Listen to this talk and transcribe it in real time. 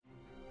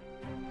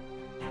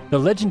The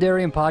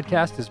Legendarium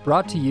podcast is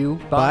brought to you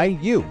by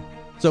you.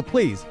 So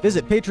please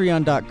visit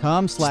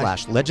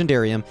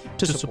patreon.com/legendarium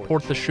to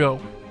support the show.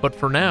 But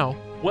for now,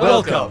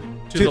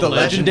 welcome to the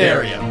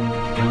Legendarium.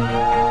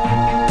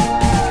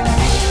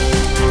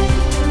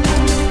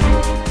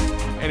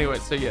 Anyway,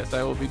 so yes,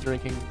 I will be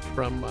drinking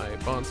from my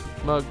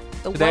Bondsmith mug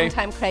The today. one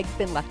time Craig's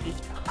been lucky.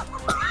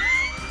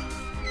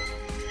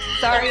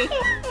 Sorry.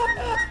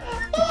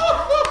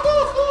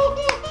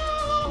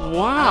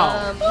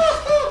 Wow.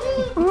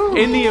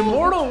 In the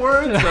immortal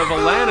words of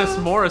Alanis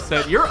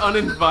Morissette, you're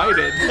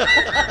uninvited.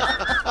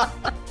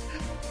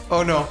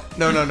 Oh, no.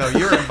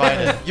 You're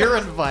invited. You're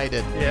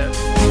invited. Yes.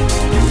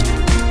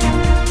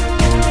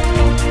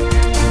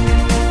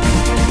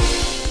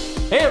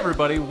 Hey,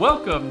 everybody.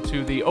 Welcome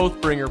to the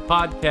Oathbringer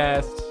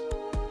podcast.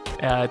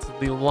 It's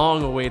the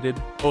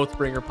long-awaited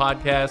Oathbringer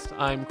podcast.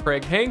 I'm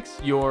Craig Hanks,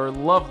 your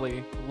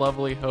lovely,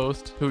 lovely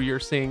host, who you're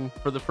seeing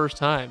for the first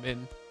time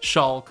in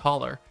shawl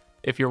collar,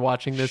 if you're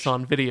watching this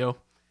on video.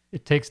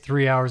 It takes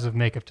 3 hours of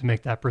makeup to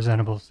make that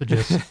presentable, so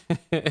just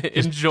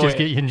enjoy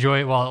it.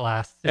 Enjoy it while it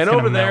lasts. It's and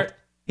over gonna there, melt.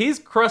 he's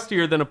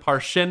crustier than a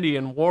Parshendi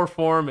in war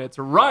form. It's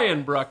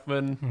Ryan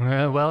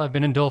Bruckman. Well, I've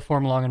been in dull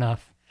form long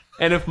enough.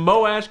 And if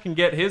Moash can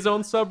get his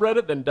own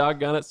subreddit, then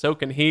doggone it, so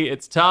can he.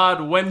 It's Todd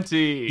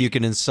Wenty. You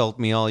can insult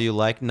me all you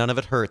like. None of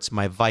it hurts.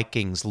 My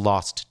Vikings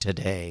lost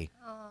today.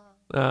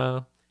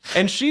 And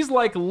she's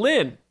like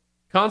Lynn,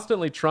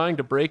 constantly trying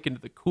to break into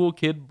the cool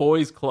kid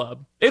boys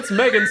club. It's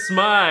Megan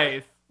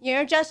Smythe.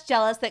 You're just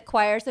jealous that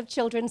choirs of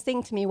children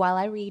sing to me while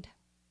I read.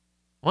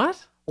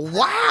 What?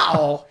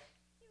 Wow.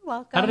 You're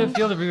welcome. How did it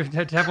feel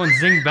to have one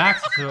zing back?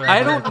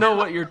 I don't know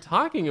what you're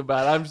talking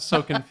about. I'm just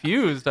so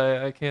confused.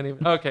 I can't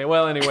even. Okay,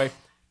 well, anyway.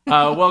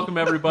 Welcome,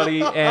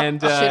 everybody.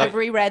 And Should have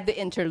reread the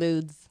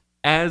interludes.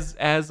 As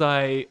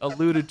I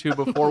alluded to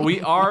before, we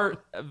are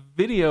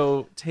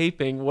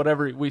videotaping,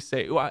 whatever we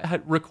say,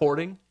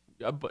 recording,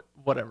 but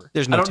whatever.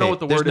 There's no I don't tape. know what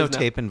the There's word no is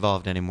tape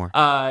involved anymore.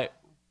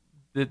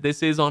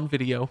 This is on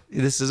video.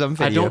 This is on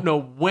video. I don't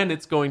know when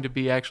it's going to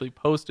be actually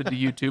posted to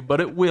YouTube, but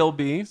it will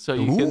be, so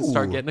you can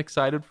start getting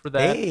excited for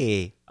that.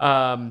 Hey.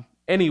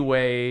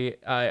 Anyway,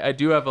 I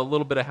do have a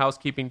little bit of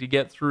housekeeping to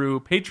get through.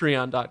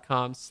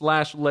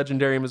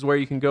 Patreon.com/legendarium is where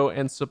you can go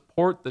and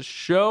support the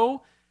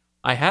show.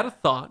 I had a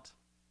thought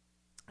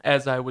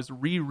as I was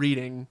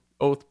rereading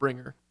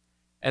Oathbringer,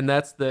 and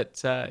that's that,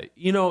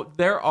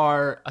 there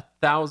are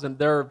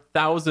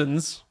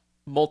thousands,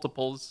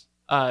 multiples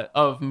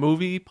of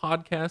movie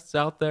podcasts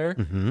out there.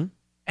 Mm-hmm.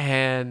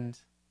 And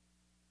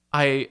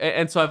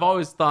so I've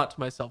always thought to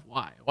myself,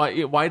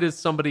 why does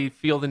somebody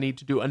feel the need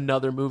to do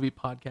another movie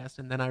podcast?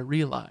 And then I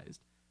realized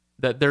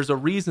that there's a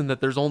reason that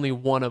there's only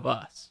one of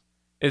us.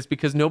 It's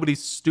because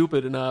nobody's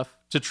stupid enough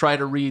to try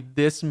to read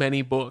this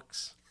many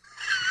books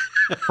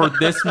for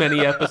this many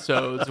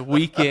episodes,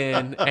 week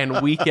in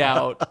and week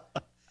out.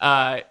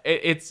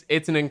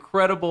 It's an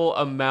incredible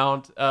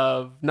amount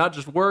of not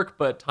just work,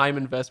 but time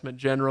investment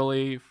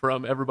generally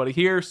from everybody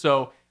here.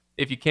 So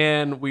if you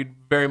can, we'd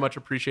very much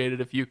appreciate it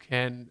if you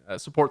can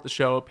support the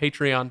show at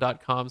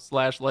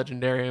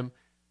patreon.com/legendarium.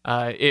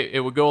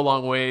 It would go a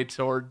long way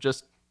toward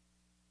just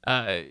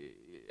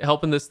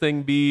helping this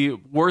thing be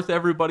worth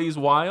everybody's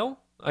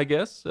while, I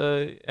guess.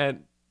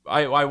 And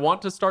I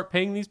want to start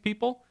paying these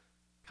people,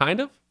 kind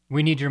of.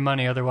 We need your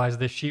money, otherwise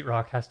this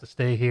sheetrock has to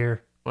stay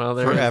here. Well,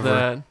 there forever. is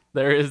that.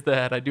 There is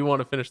that. I do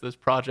want to finish this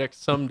project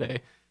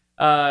someday.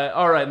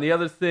 All right, and the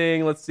other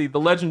thing, let's see,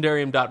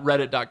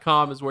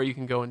 thelegendarium.reddit.com is where you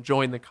can go and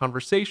join the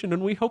conversation,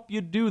 and we hope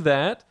you do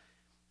that.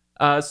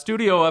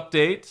 Studio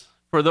update.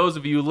 For those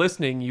of you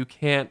listening, you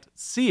can't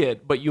see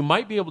it, but you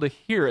might be able to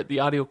hear it. The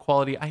audio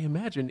quality, I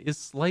imagine, is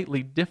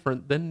slightly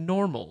different than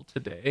normal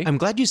today. I'm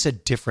glad you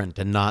said different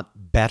and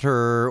not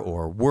better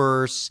or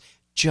worse,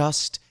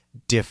 just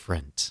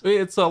different.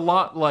 It's a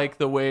lot like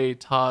the way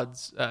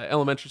Todd's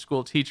elementary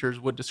school teachers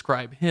would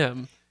describe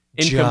him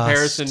in Just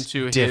comparison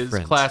to different.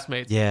 his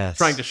classmates, Yes.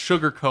 trying to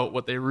sugarcoat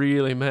what they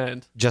really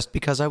meant. Just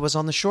because I was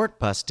on the short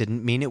bus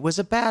didn't mean it was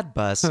a bad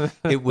bus.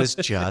 It was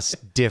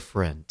just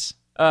different.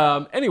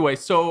 Anyway,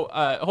 so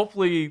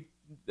hopefully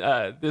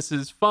this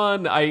is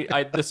fun.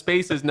 The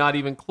space is not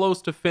even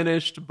close to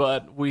finished,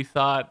 but we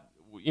thought,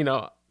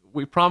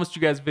 we promised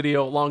you guys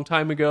video a long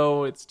time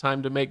ago. It's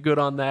time to make good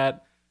on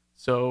that.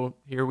 So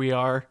here we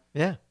are.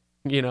 Yeah.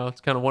 It's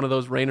kind of one of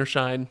those rain or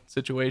shine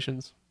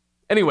situations.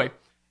 Anyway,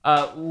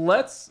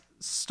 let's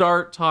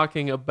start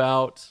talking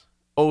about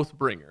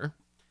Oathbringer.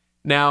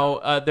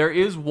 Now, there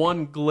is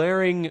one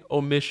glaring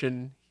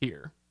omission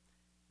here,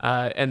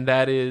 and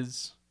that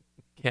is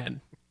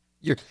Ken.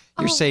 You're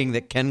saying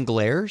that Ken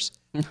glares?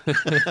 Just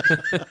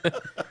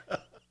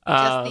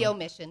the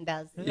omission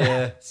does.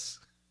 Yes.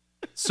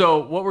 So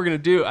what we're going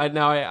to do,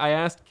 I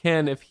asked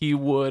Ken if he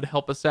would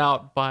help us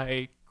out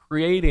by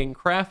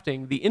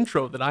crafting the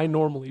intro that I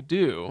normally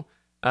do,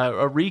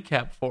 a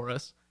recap for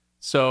us.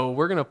 So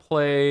we're going to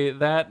play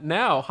that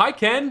now. Hi,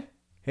 Ken.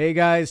 Hey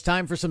guys,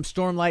 time for some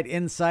Stormlight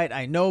insight.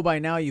 I know by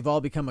now you've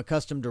all become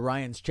accustomed to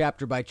Ryan's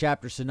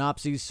chapter-by-chapter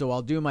synopses, so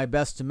I'll do my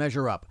best to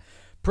measure up.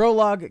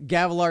 Prologue,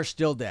 Gavilar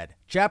still dead.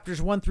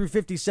 Chapters 1 through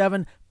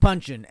 57,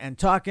 punchin' and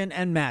talkin'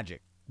 and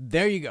magic.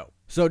 There you go.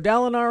 So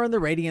Dalinar and the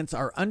Radiants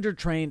are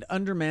undertrained,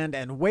 undermanned,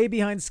 and way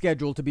behind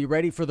schedule to be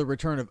ready for the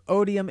return of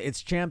Odium,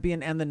 its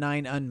champion, and the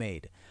Nine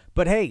Unmade.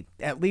 But hey,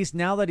 at least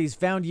now that he's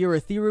found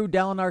Urithiru,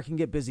 Dalinar can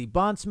get busy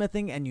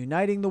bondsmithing and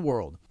uniting the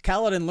world.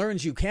 Kaladin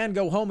learns you can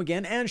go home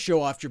again and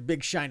show off your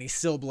big shiny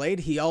Silblade.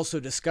 He also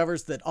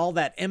discovers that all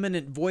that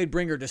imminent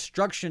Voidbringer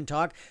destruction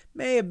talk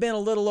may have been a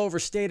little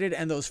overstated,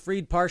 and those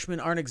freed Parshmen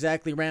aren't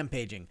exactly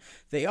rampaging.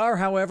 They are,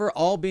 however,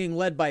 all being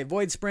led by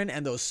Voidsprin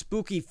and those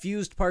spooky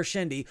fused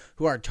Parshendi,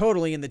 who are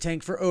totally in the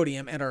tank for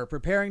Odium and are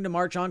preparing to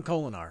march on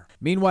Kholinar.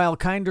 Meanwhile,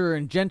 kinder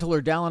and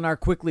gentler Dalinar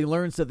quickly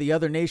learns that the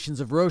other nations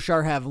of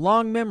Roshar have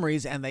long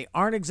memories, and they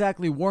aren't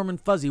exactly warm and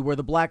fuzzy where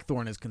the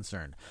Blackthorn is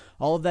concerned.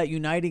 All of that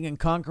uniting and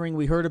conquering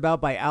we heard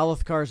about by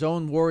Alethkar's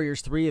own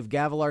Warriors 3 of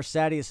Gavilar,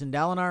 Sadeas, and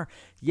Dalinar,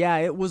 yeah,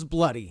 it was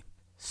bloody.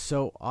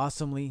 So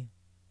awesomely,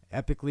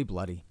 epically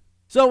bloody.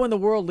 So when the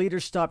world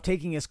leaders stop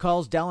taking his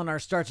calls,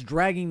 Dalinar starts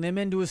dragging them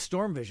into his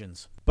storm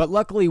visions. But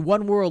luckily,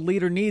 one world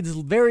leader needs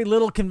very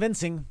little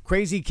convincing.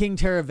 Crazy King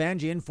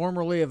Taravangian,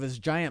 formerly of his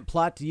giant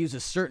plot to use a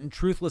certain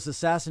truthless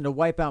assassin to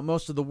wipe out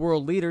most of the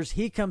world leaders,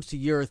 he comes to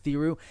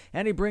Urithiru,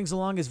 and he brings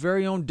along his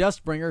very own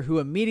Dustbringer, who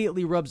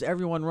immediately rubs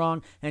everyone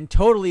wrong and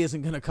totally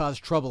isn't going to cause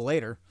trouble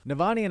later.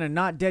 Navani and a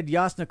not-dead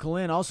Yasna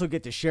Kholin also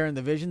get to share in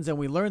the visions, and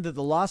we learn that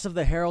the loss of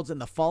the Heralds and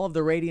the fall of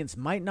the Radiants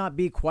might not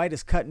be quite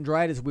as cut and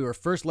dried as we were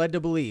first led to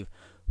believe.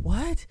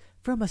 What?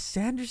 From a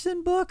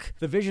Sanderson book?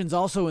 The visions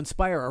also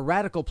inspire a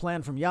radical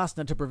plan from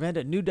Yasna to prevent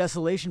a new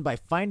desolation by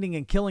finding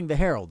and killing the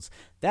Heralds.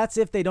 That's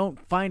if they don't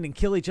find and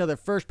kill each other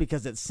first,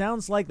 because it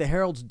sounds like the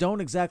Heralds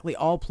don't exactly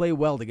all play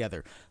well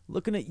together.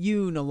 Looking at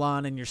you,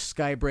 Nalan, and your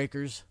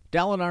Skybreakers.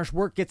 Dalinar's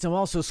work gets him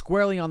also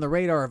squarely on the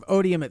radar of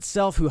Odium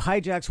itself, who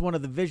hijacks one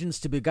of the visions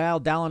to beguile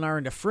Dalinar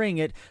into freeing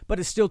it, but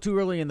it's still too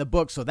early in the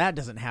book, so that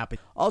doesn't happen.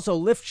 Also,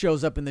 Lift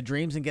shows up in the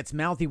dreams and gets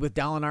mouthy with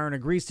Dalinar and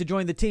agrees to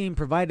join the team,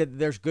 provided that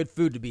there's good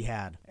food to be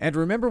had. And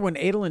remember when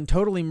Adolin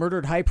totally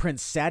murdered High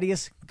Prince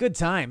Sadeas? Good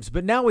times,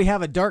 but now we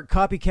have a dark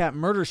copycat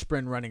murder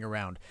sprint running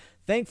around.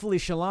 Thankfully,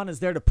 Shallan is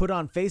there to put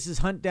on faces,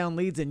 hunt down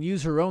leads, and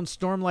use her own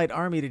Stormlight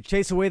army to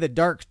chase away the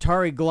dark,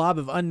 tarry glob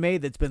of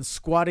Unmade that's been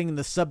squatting in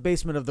the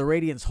sub-basement of the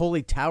Radiant's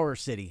holy tower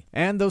city.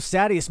 And though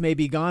Sadeas may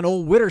be gone,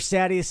 old Witter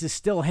Sadeas is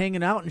still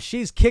hanging out, and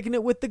she's kicking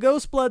it with the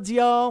Ghostbloods,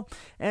 y'all.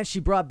 And she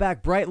brought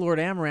back Bright Lord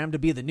Amaram to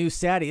be the new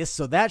Sadeas,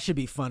 so that should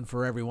be fun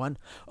for everyone.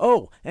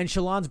 Oh, and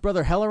Shallan's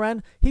brother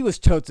Helleran, he was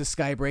totes a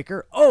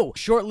Skybreaker. Oh,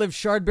 short-lived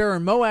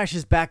Shardbearer Moash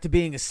is back to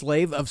being a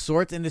slave of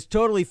sorts and is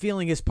totally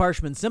feeling his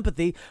Parshman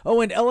sympathy.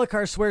 Oh, and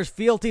Elhokar swears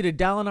fealty to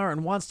Dalinar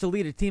and wants to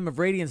lead a team of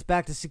Radiants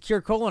back to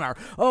secure Kholinar.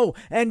 Oh,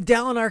 and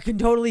Dalinar can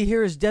totally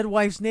hear his dead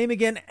wife's name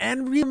again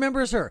and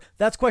remembers her.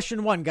 That's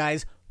question one,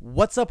 guys.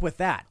 What's up with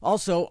that?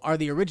 Also, are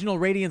the original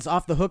Radiants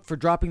off the hook for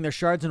dropping their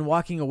shards and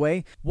walking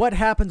away? What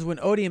happens when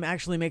Odium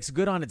actually makes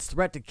good on its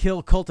threat to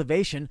kill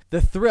cultivation?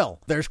 The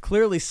thrill. There's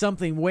clearly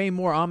something way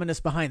more ominous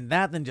behind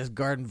that than just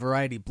garden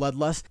variety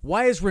bloodlust.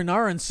 Why is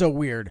Renarin so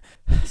weird?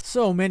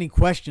 So many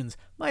questions.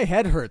 My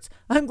head hurts.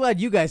 I'm glad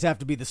you guys have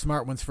to be the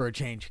smart ones for a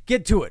change.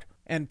 Get to it.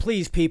 And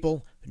please,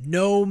 people,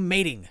 no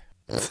mating.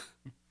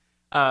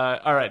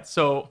 All right,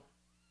 so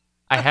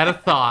I had a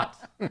thought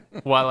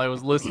while I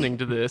was listening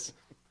to this.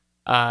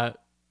 I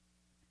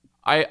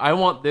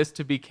want this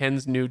to be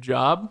Ken's new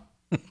job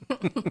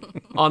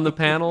on the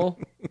panel.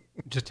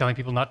 Just telling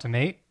people not to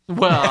mate?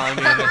 Well, I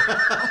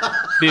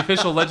mean, the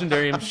official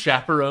Legendarium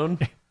chaperone.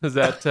 Is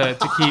that to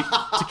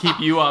keep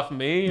you off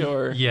me,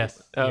 or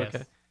Yes. Okay.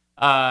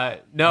 Yes.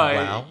 No,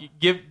 Wow.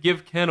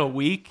 Give Ken a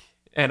week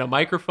and a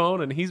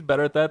microphone, and he's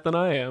better at that than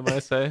I am. I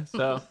say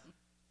so.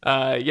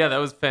 Yeah, that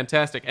was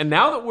fantastic. And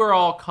now that we're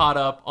all caught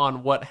up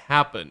on what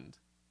happened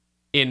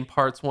in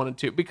parts 1 and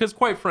 2, because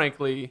quite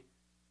frankly,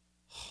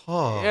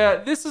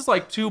 this is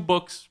like 2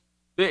 books.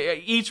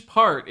 Each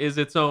part is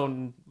its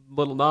own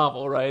little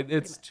novel, right?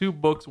 It's 2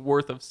 books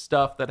worth of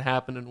stuff that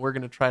happened, and we're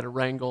going to try to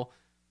wrangle.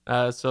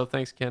 So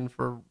thanks, Ken,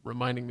 for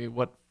reminding me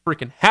what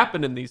freaking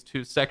happened in these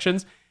 2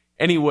 sections.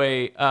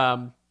 Anyway,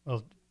 Well,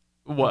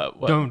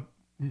 what?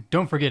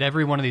 Don't forget,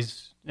 every one of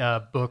these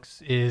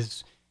books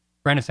is,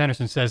 Brandon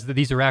Sanderson says that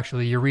these are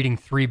actually, you're reading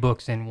 3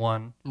 books in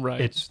one.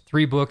 Right. It's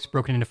 3 books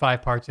broken into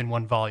 5 parts in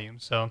one volume.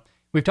 So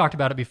we've talked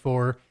about it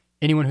before.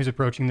 Anyone who's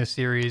approaching this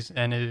series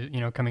and is,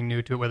 coming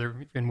new to it,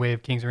 whether in Way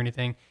of Kings or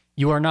anything,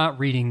 you are not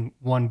reading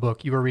one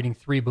book. You are reading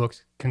 3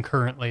 books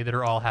concurrently that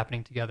are all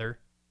happening together.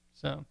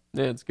 So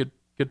Yeah, it's a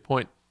good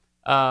point.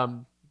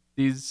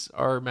 These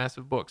are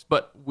massive books,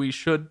 but we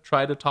should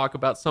try to talk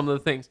about some of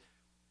the things.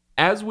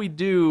 As we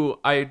do,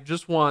 I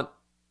just want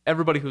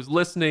everybody who's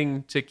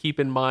listening to keep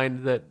in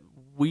mind that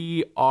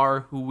we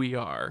are who we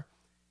are.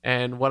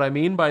 And what I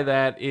mean by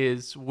that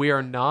is we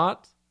are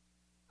not,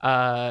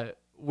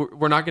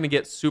 we're not going to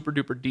get super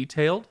duper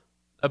detailed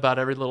about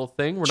every little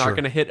thing. We're not Sure.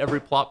 going to hit every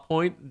plot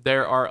point.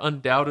 There are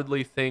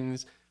undoubtedly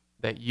things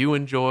that you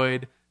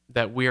enjoyed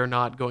that we are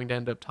not going to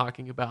end up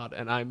talking about,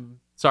 and I'm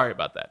sorry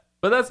about that.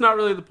 But that's not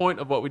really the point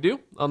of what we do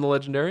on the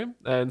Legendarium,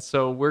 and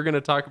so we're going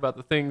to talk about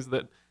the things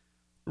that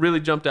really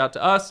jumped out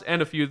to us,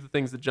 and a few of the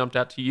things that jumped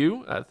out to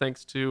you,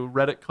 thanks to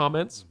Reddit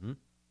comments.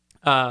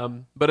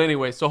 But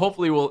anyway, so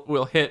hopefully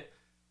we'll hit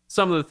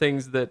some of the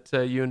things that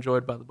you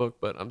enjoyed about the book,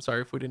 but I'm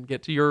sorry if we didn't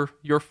get to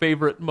your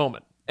favorite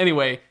moment.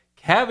 Anyway,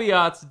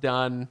 caveats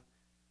done.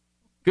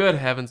 Good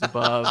heavens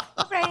above.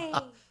 Hooray.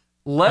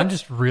 I'm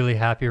just really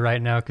happy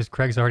right now because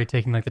Craig's already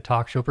taking like the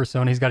talk show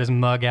persona. He's got his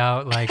mug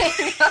out, like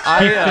he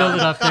filled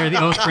it up there, the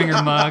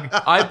Oathbringer mug.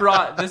 I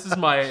brought this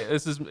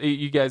is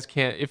you guys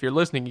can't, if you're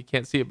listening, you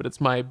can't see it, but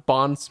it's my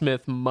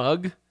Bondsmith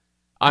mug.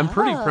 I'm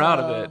pretty proud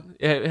of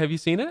it. Have you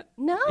seen it?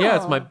 No. Yeah,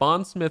 it's my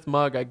Bondsmith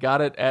mug. I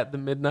got it at the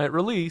midnight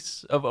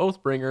release of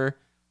Oathbringer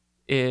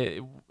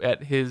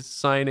at his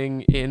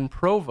signing in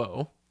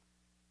Provo.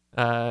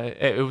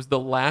 It was the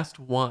last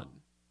one.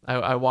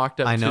 I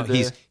walked up. I know to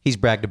the... he's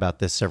bragged about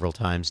this several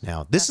times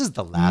now. This is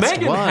the last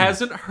Megan one.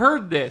 hasn't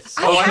heard this.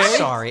 I Okay?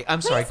 haven't.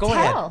 I'm sorry. Go tell.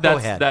 ahead. Go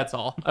ahead. That's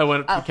all. I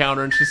went up to the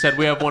counter and she said,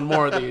 "We have one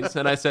more of these."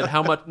 And I said,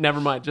 "How much?" Never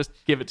mind. Just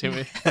give it to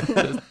me.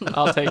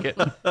 I'll take it.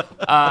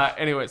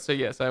 Anyway, so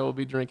yes, I will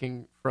be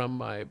drinking from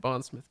my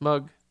Bondsmith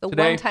mug The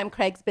today. one time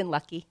Craig's been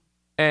lucky.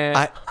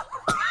 And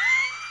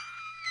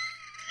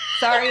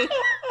Sorry.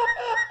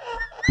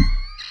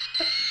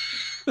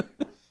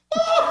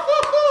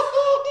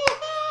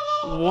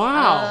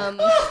 wow.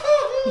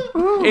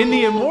 In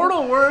the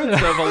immortal words of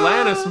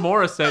Alanis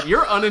Morissette,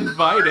 you're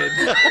uninvited.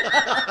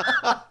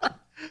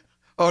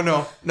 Oh,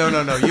 no.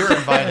 You're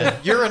invited.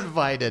 You're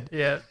invited.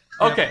 Yeah.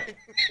 Okay.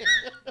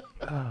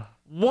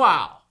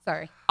 Wow.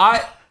 Sorry.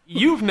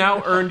 You've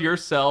now earned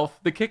yourself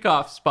the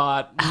kickoff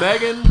spot.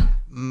 Megan,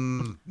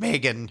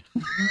 Megan.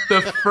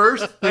 the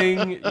first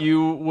thing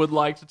you would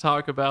like to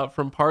talk about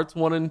from parts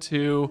 1 and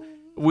 2,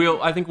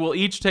 I think we'll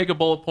each take a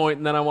bullet point,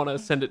 and then I want to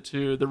send it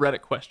to the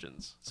Reddit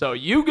questions. So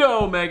you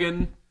go,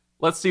 Megan.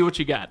 Let's see what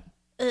you got.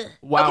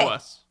 Wow Okay.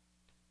 us.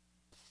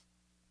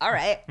 All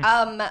right.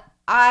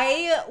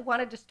 I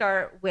wanted to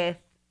start with.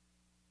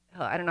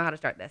 Oh, I don't know how to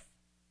start this.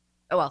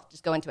 Oh well,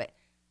 just go into it.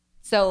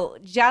 So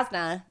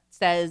Jasna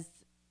says,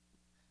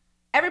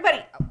 "Everybody,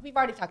 we've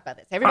already talked about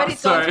this.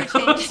 Everybody's going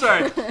through I'm change."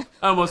 sorry.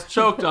 I almost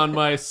choked on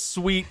my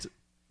sweet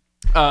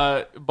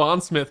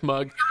Bondsmith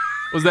mug.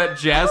 Was that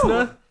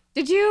Jasna?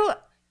 Did you?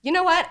 You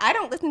know what? I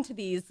don't listen to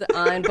these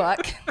on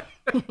book.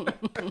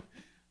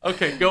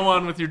 Okay, go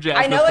on with your Jasna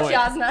I know point. it's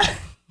Jasna.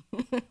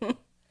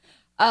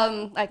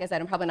 Like I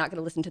said, I'm probably not going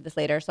to listen to this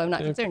later, so I'm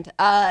not concerned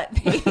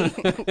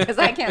because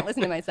I can't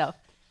listen to myself.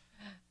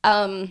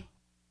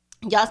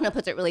 Jasna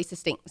puts it really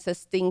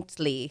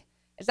succinctly.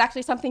 It's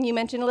actually something you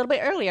mentioned a little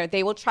bit earlier.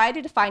 They will try to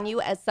define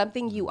you as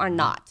something you are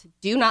not.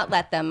 Do not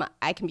let them.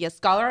 I can be a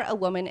scholar, a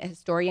woman, a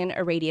historian,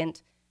 a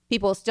radiant.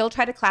 People will still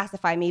try to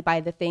classify me by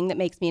the thing that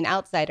makes me an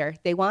outsider.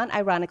 They want,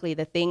 ironically,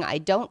 the thing I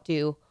don't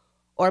do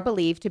or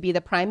believe to be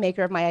the prime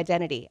maker of my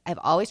identity. I've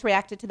always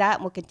reacted to that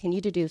and will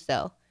continue to do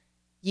so.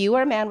 You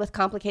are a man with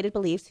complicated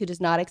beliefs who does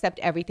not accept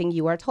everything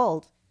you are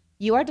told.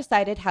 You are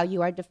decided how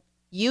you are.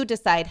 You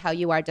decide how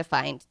you are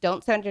defined.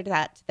 Don't surrender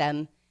that to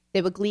them.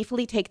 They will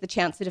gleefully take the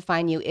chance to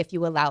define you if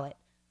you allow it.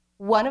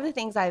 One of the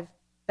things I've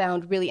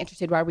found really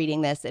interesting while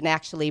reading this, and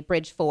actually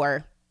Bridge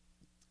 4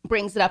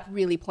 brings it up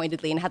really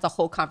pointedly and has a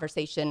whole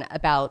conversation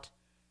about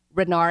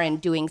Renarin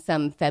doing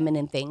some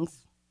feminine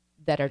things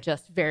that are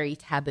just very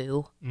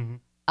taboo.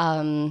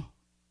 And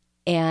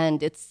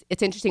it's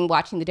interesting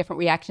watching the different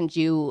reactions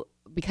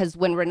because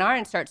when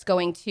Renarin starts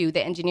going to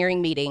the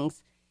engineering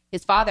meetings,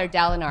 his father,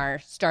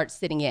 Dalinar, starts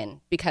sitting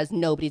in because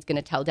nobody's going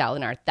to tell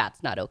Dalinar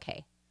that's not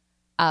okay.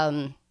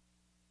 That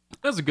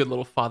was a good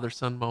little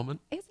father-son moment.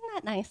 Isn't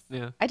that nice?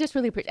 Yeah. I just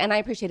really and I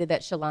appreciated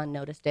that Shallan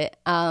noticed it.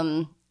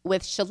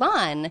 With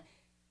Shallan,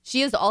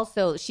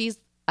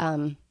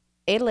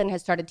 Adolin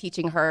has started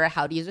teaching her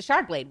how to use a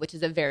shard blade, which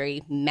is a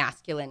very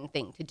masculine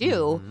thing to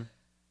do.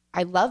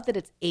 I love that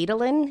it's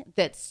Adolin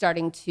that's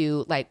starting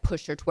to like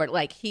push her toward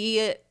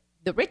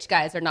the rich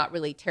guys are not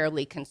really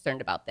terribly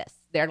concerned about this.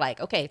 They're like,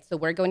 okay, so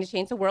we're going to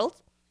change the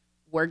world.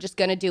 We're just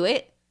going to do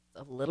it. It's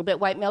a little bit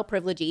white male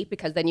privilege-y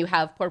because then you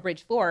have poor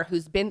Bridge 4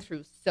 who's been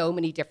through so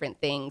many different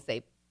things.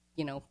 They,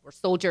 were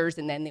soldiers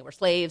and then they were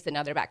slaves and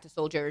now they're back to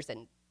soldiers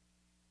and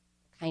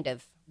kind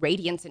of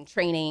radiance and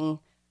training.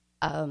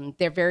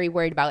 They're very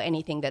worried about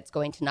anything that's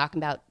going to knock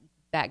them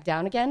back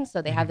down again.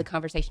 So they have the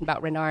conversation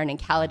about Renarin, and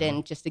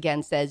Kaladin just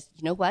again says,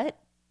 you know what?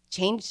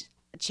 Change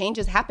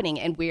is happening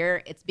and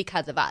it's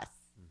because of us.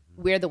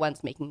 We're the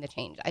ones making the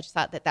change. I just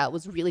thought that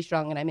was really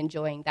strong, and I'm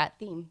enjoying that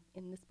theme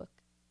in this book.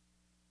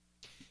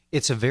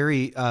 It's a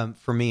very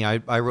for me.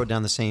 I wrote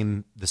down the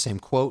same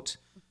quote,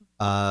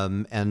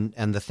 and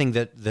the thing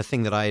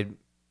that I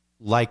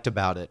liked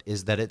about it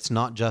is that it's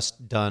not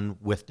just done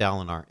with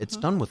Dalinar. It's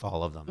done with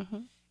all of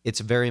them. It's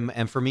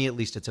and for me at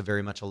least, it's a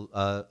very much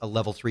a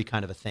level 3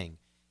 kind of a thing.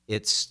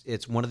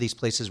 It's one of these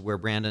places where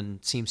Brandon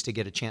seems to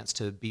get a chance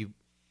to be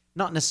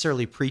not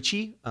necessarily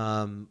preachy,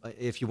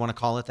 if you want to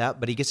call it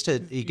that, but he gets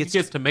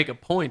to make a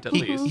point at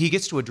least. He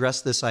gets to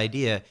address this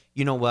idea.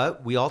 You know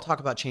what? We all talk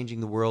about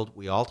changing the world.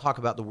 We all talk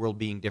about the world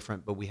being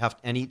different, but we have.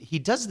 And he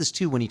does this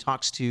too when he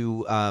talks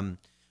to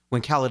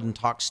when Kaladin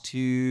talks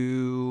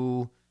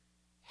to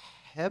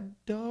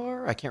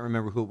Hebdar, I can't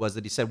remember who it was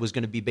that he said was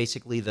going to be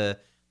basically the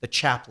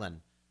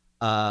chaplain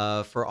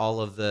for all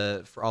of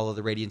the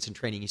Radiants in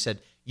training. He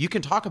said, you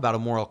can talk about a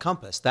moral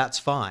compass, that's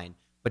fine,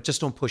 but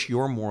just don't push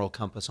your moral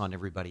compass on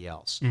everybody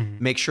else.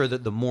 Make sure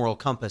that the moral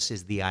compass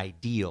is the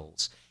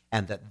ideals,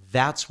 and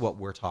that's what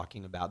we're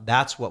talking about.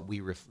 That's what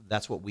we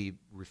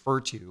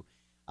refer to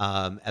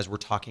as we're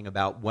talking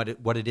about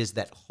what it is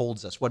that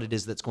holds us, what it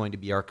is that's going to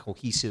be our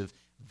cohesive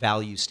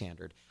value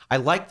standard. I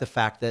like the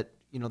fact that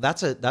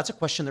that's a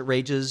question that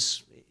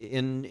rages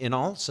in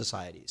all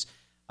societies.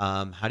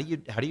 How do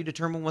you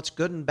determine what's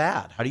good and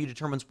bad? How do you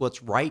determine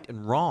what's right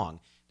and wrong?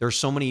 There are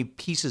so many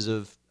pieces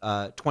of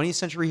 20th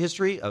century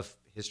history, of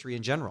history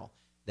in general,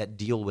 that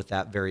deal with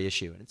that very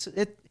issue.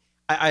 And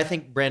I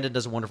think Brandon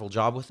does a wonderful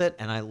job with it,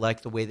 and I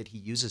like the way that he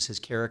uses his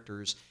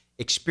characters'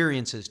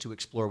 experiences to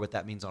explore what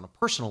that means on a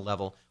personal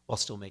level while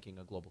still making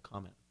a global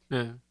comment.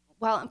 Yeah.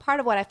 Well, and part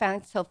of what I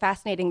found so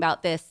fascinating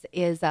about this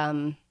is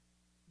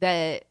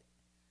that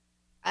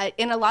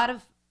in a lot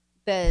of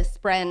the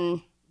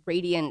Spren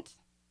Radiant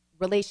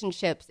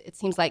relationships, it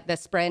seems like the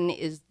Spren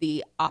is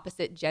the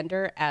opposite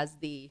gender as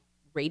the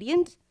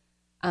Radiant.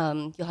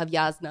 You'll have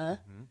Yasna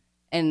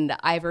and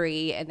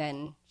Ivory, and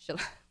then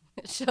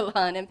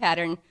Shallan and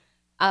Pattern,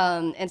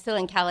 and Syl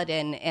and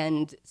Kaladin.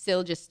 And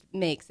Syl just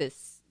makes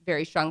this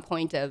very strong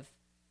point of,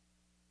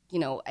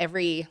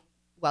 Kaladin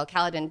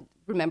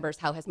remembers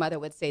how his mother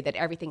would say that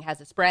everything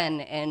has a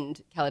Spren,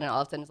 and Kaladin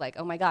all of a sudden is like,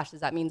 oh my gosh,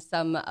 does that mean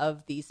some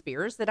of the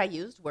spears that I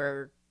used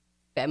were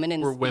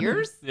feminine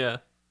spears? Women? Yeah.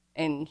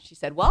 And she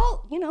said,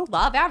 well,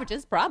 law of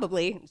averages,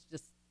 probably. It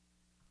just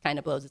kind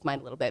of blows his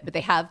mind a little bit. But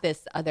they have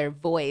this other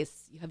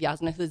voice. You have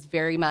Yasna, who's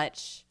very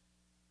much,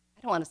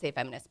 I don't want to say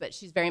feminist, but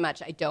she's very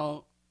much, I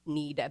don't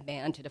need a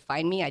man to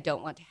define me. I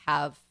don't want to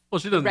have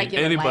she doesn't need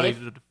anybody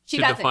to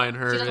define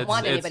her. She doesn't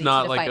want anybody it's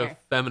not to like define a her.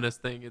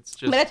 Feminist thing. It's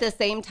just but at the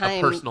same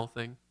time, a personal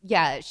thing.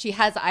 Yeah, she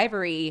has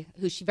Ivory,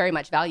 who she very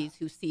much values,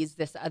 who sees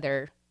this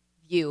other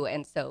view.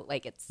 And so,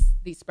 it's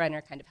these Spren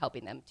are kind of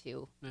helping them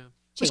to It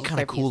was kind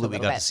of cool that we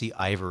got to see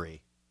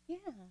Ivory. Yeah.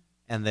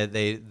 And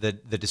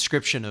the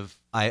description of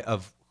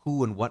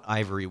who and what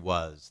Ivory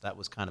was, that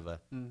was kind of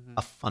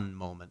a fun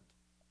moment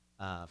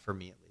for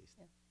me, at least.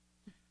 Yeah.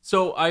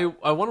 So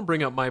I want to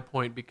bring up my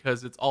point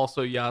because it's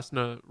also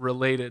Yasna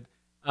related.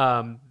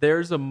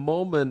 There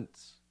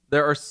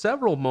are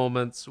several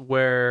moments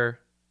where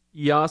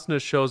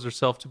Yasna shows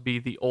herself to be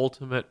the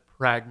ultimate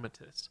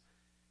pragmatist.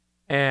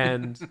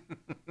 And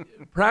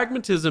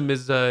pragmatism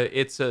is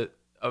a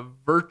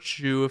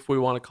virtue, if we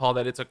want to call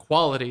that. It's a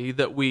quality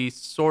that we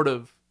sort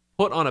of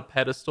put on a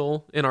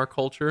pedestal in our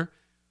culture.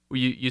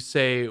 You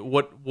say,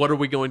 what are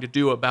we going to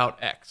do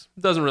about X?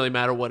 It doesn't really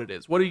matter what it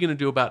is. What are you going to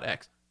do about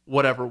X?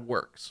 Whatever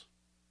works.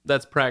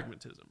 That's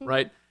pragmatism,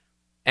 right?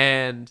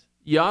 And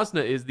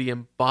Yasna is the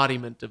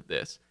embodiment of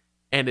this,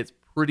 and it's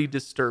pretty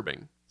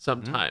disturbing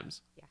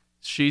sometimes. Yeah.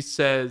 She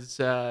says,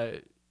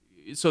 so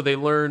they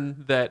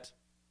learn that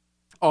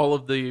all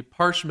of the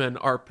Parshmen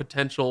are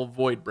potential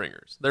void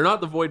bringers. They're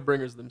not the void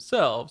bringers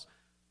themselves,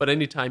 but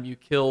anytime you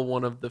kill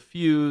one of the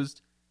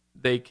fused,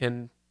 they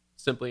can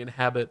simply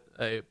inhabit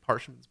a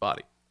Parshman's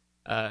body.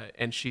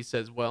 And she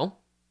says, well,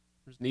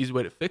 there's an easy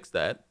way to fix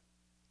that.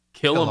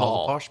 Kill them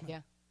all. The Parshmen.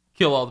 Yeah.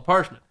 Kill all the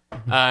Parshmen.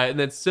 And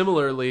then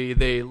similarly,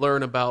 they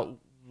learn about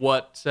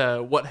what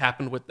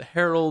happened with the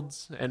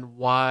Heralds and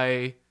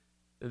why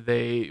not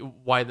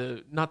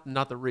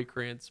the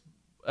recreants,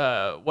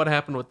 what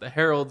happened with the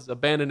Heralds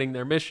abandoning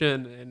their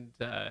mission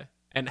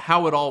and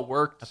how it all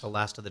worked. At the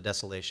last of the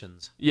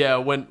Desolations. Yeah,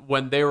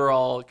 when they were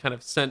all kind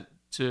of sent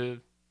to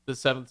the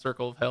seventh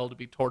circle of hell to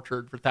be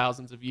tortured for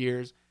thousands of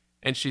years.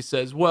 And she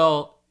says,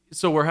 well,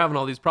 so we're having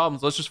all these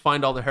problems. Let's just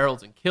find all the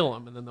Heralds and kill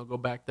them. And then they'll go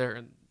back there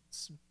and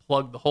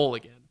plug the hole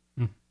again.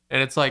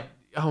 And it's like,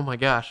 oh my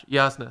gosh,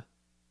 Yasna,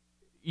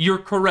 you're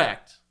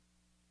correct.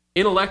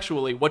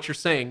 Intellectually, what you're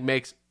saying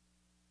makes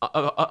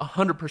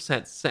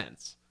 100%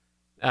 sense.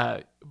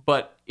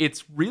 But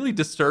it's really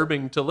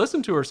disturbing to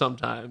listen to her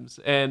sometimes.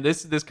 And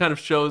this kind of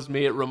shows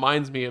me, it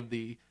reminds me of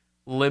the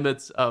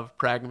limits of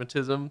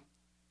pragmatism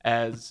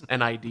as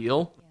an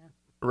ideal,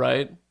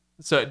 right?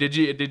 So did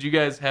you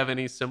guys have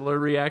any similar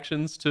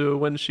reactions to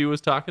when she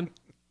was talking?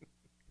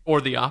 Or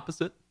the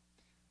opposite?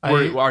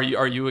 Are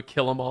you a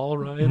kill 'em all,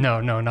 Ryan?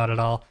 No, not at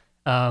all.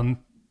 I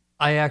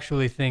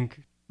actually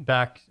think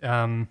back,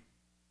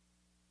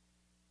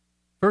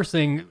 first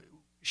thing,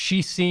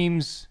 she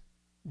seems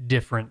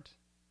different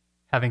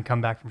having come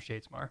back from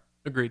Shadesmar.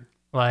 Agreed.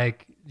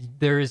 Like,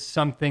 there is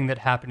something that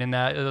happened in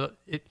that.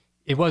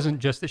 It wasn't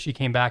just that she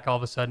came back all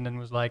of a sudden and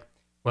was like,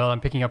 well,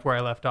 I'm picking up where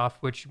I left off,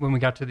 which when we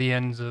got to the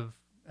end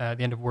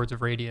of Words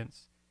of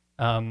Radiance,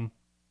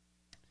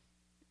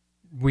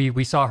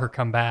 we saw her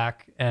come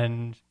back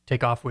and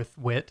take off with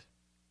Wit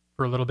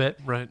for a little bit.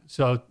 Right.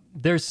 So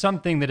there's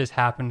something that has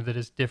happened that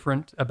is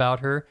different about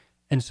her.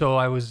 And so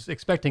I was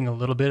expecting a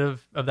little bit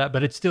of that,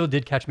 but it still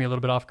did catch me a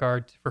little bit off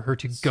guard for her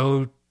to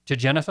go to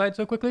genocide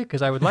so quickly,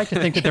 because I would like to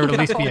think that there would at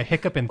least be a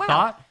hiccup in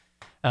thought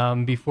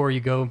before you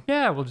go,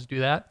 yeah, we'll just do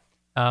that.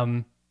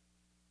 And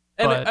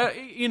But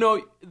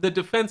And the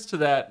defense to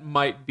that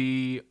might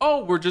be,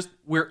 oh,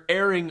 we're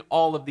airing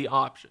all of the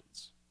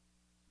options.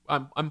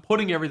 I'm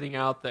putting everything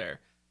out there.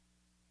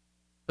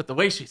 But the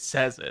way she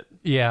says it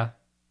yeah,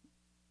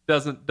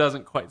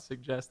 doesn't quite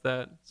suggest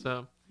that.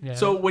 So yeah.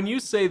 So when you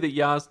say that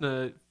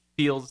Yasna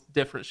feels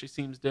different, she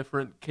seems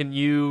different, can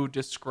you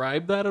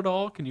describe that at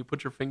all? Can you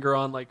put your finger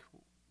on like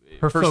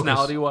her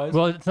personality focus. wise?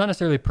 Well, it's not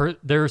necessarily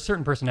there are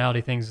certain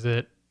personality things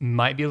that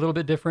might be a little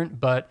bit different,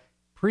 but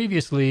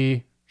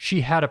previously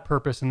she had a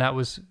purpose, and that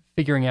was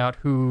figuring out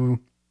who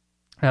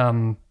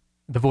the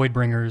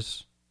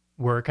Voidbringers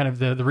were, kind of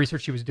the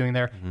research she was doing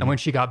there. And when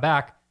she got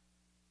back,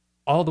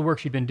 all the work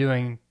she'd been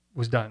doing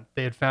was done.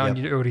 They had found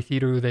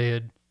Oathbringer, they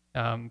had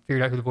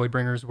figured out who the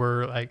Voidbringers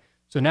were. Like,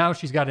 so now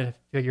she's got to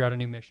figure out a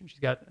new mission. She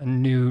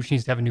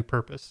needs to have a new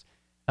purpose.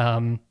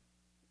 And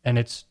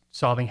it's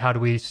solving how do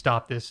we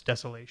stop this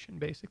desolation,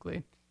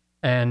 basically.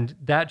 And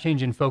that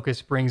change in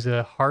focus brings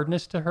a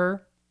hardness to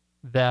her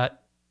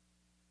that,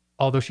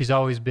 although she's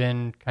always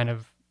been kind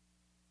of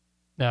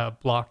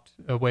blocked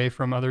away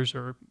from others,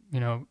 or,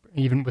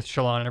 even with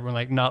Shallan and everyone,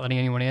 like not letting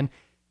anyone in,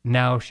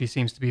 now she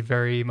seems to be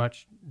very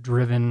much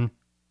driven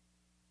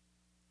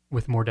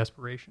with more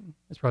desperation.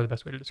 That's probably the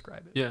best way to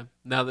describe it. Yeah.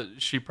 Now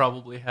that she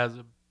probably has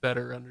a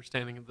better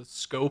understanding of the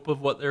scope of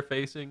what they're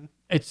facing.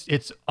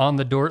 It's on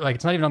the door, like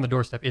it's not even on the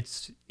doorstep.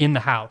 It's in the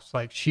house.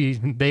 Like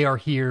they are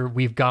here.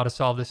 We've got to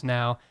solve this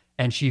now.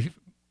 And she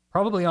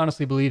probably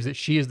honestly believes that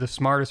she is the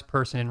smartest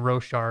person in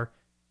Roshar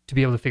to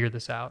be able to figure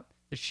this out.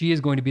 That she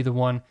is going to be the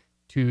one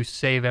to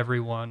save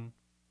everyone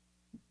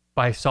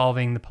by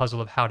solving the puzzle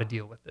of how to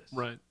deal with this.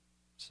 Right.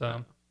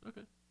 So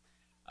okay.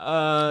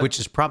 Which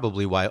is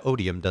probably why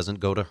Odium doesn't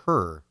go to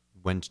her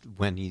when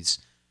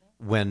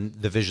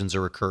the visions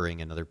are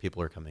occurring and other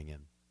people are coming in,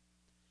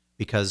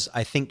 because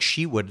I think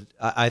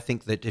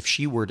that if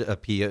she were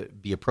to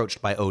be approached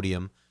by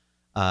Odium,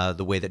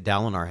 the way that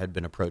Dalinar had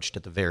been approached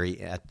at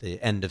the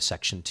end of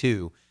Section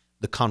 2,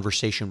 the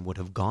conversation would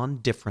have gone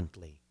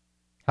differently.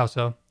 How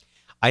so?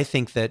 I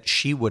think that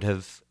she would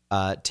have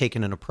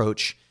taken an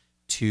approach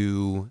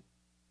to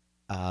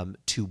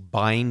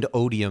bind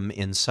Odium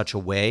in such a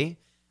way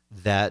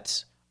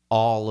that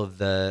all of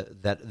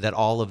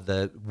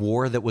the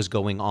war that was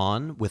going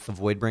on with the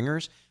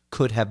Voidbringers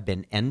could have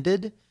been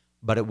ended,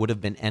 but it would have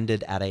been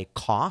ended at a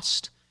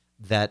cost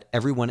that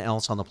everyone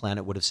else on the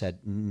planet would have said,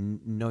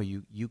 no,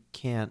 you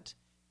can't.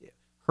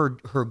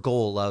 Her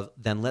goal of,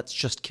 then let's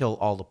just kill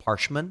all the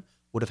Parshmen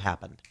would have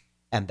happened,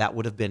 and that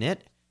would have been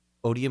it.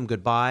 Odium,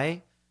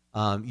 goodbye.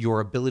 Your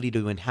ability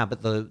to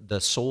inhabit the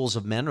souls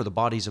of men or the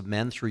bodies of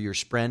men through your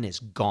spren is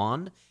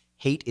gone.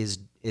 Hate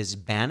is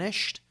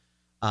banished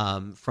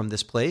from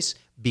this place,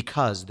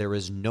 because there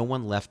is no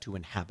one left to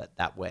inhabit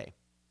that way.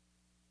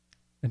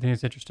 I think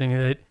it's interesting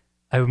that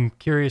I'm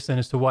curious then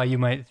as to why you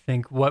might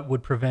think what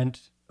would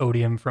prevent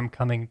Odium from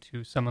coming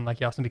to someone like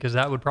Yasna, because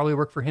that would probably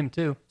work for him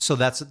too. So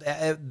that's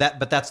that,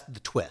 but that's the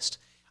twist.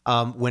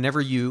 Whenever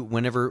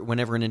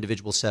an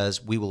individual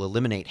says we will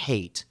eliminate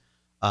hate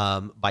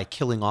by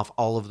killing off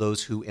all of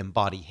those who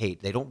embody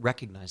hate, they don't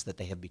recognize that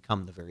they have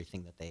become the very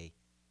thing that they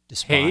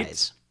despise.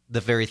 Hate? The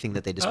very thing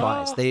that they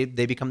despise. They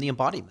become the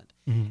embodiment.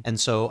 Mm-hmm. And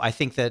so I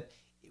think that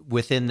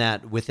within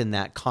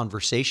that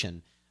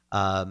conversation,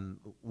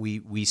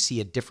 we see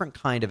a different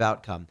kind of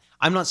outcome.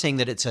 I'm not saying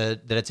that it's a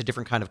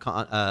different kind of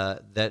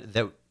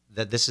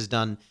that this is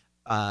done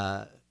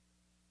on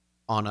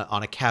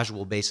a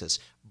casual basis.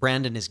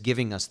 Brandon is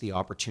giving us the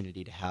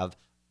opportunity to have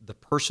the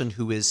person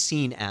who is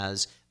seen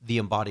as the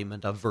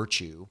embodiment of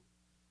virtue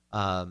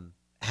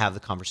have the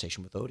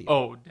conversation with Odium.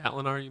 Oh,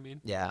 Dalinar, you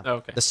mean? Yeah.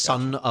 Okay. The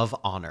son of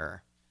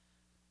honor,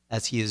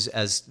 as he is,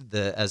 as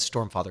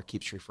Stormfather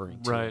keeps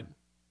referring to. Right.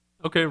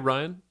 Okay,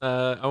 Ryan.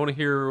 I want to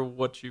hear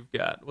what you've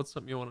got. What's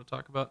something you want to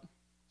talk about?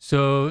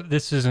 So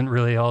this isn't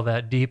really all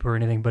that deep or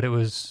anything, but it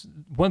was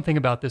one thing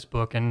about this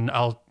book, and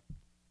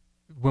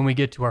when we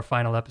get to our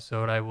final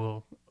episode, I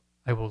will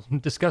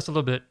discuss a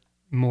little bit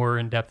more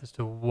in depth as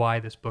to why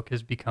this book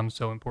has become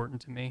so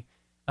important to me.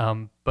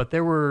 But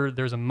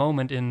there's a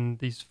moment in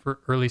these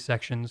early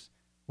sections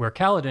where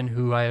Kaladin,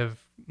 who I have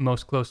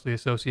most closely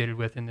associated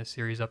with in this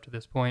series up to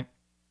this point,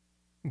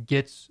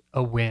 gets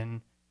a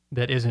win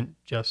that isn't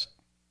just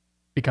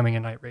becoming a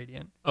Knight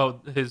Radiant. Oh,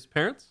 his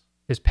parents?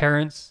 His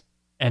parents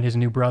and his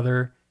new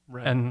brother.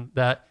 Right. And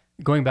that,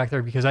 going back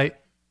there, because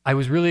I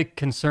was really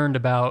concerned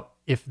about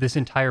if this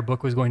entire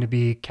book was going to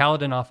be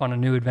Kaladin off on a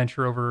new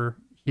adventure over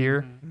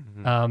here.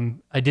 Mm-hmm.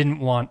 I didn't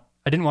want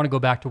to go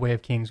back to Way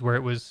of Kings where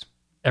it was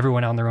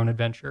everyone on their own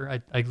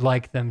adventure. I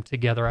like them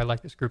together. I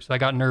like this group. So I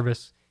got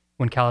nervous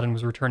when Kaladin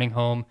was returning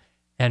home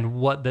and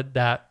what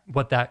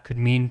that could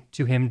mean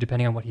to him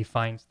depending on what he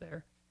finds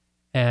there.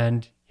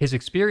 And his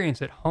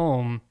experience at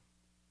home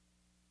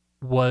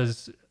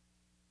was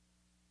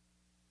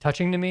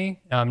touching to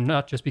me,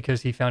 not just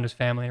because he found his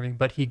family and everything,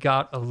 but he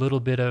got a little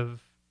bit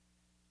of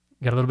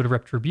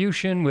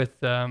retribution with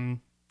Roshon.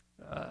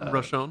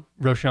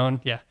 Roshon,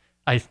 yeah.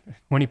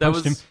 When he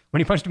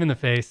punched him in the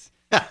face,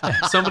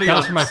 Somebody That on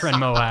was for my friend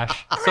Mo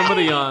Ash.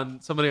 somebody on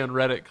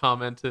Reddit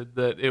commented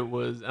that it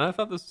was, and I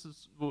thought this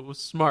was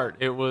smart.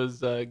 It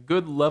was a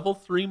good level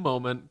 3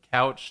 moment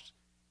couched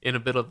in a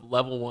bit of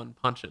level 1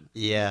 punching.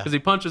 Yeah. Because he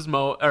punches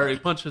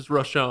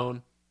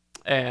Roshon,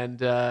 and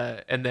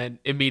then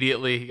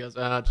immediately he goes,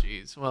 "Oh,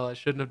 geez, well, I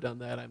shouldn't have done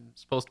that. I'm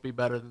supposed to be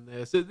better than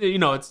this."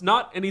 It's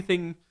not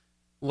anything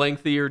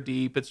lengthy or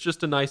deep. It's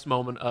just a nice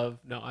moment of,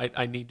 no,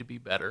 I need to be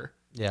better.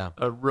 Yeah.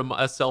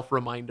 A self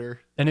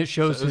reminder. And it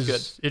shows So it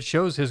was it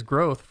shows his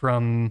growth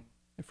from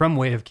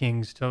Way of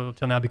Kings till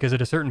now, because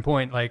at a certain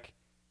point, like,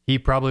 he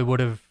probably would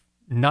have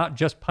not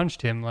just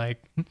punched him,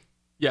 like,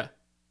 Yeah,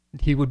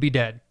 he would be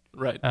dead.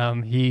 right.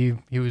 He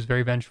was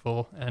very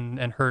vengeful and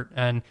hurt,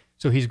 and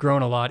so he's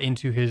grown a lot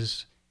into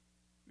his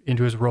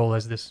role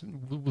as this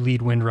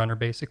lead windrunner,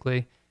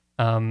 basically.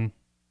 And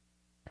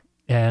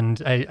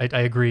I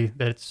agree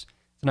that it's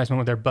a nice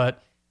moment there.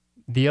 But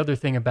the other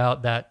thing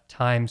about that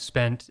time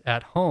spent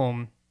at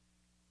home,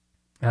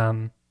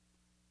 it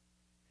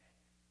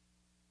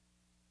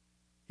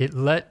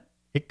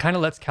kind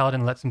of lets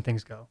Kaladin let some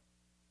things go.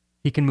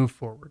 He can move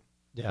forward.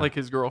 Yeah. Like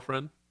his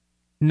girlfriend.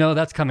 No,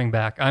 that's coming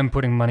back. I'm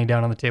putting money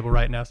down on the table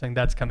right now, saying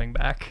that's coming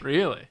back.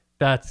 Really?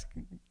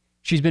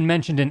 She's been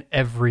mentioned in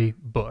every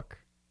book.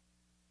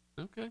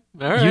 Okay.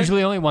 All right.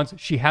 Usually only once.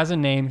 She has a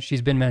name.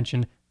 She's been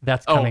mentioned.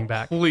 That's coming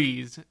back.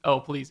 Please. Oh,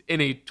 please. In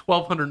a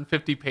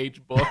 1,250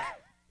 page book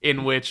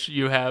in which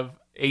you have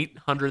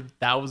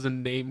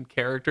 800,000 named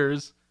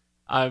characters,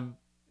 I'm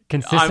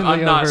Consistently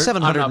I'm not- over.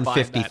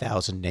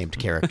 750,000 named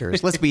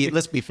characters. Let's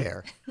be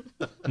fair.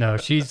 No,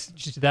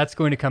 that's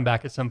going to come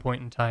back at some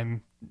point in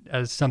time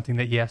as something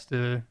that he has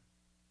to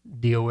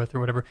deal with or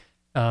whatever.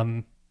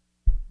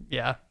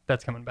 Yeah,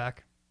 that's coming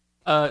back.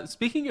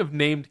 Speaking of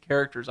named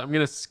characters, I'm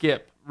going to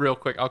skip real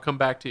quick. I'll come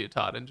back to you,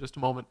 Todd, in just a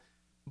moment.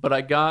 But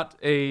I got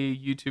a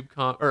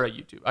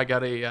I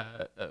got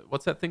a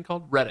what's that thing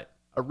called? Reddit.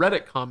 A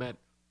Reddit comment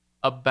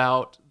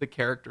about the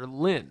character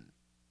Lynn.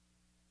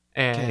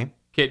 And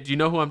okay, do you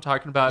know who I'm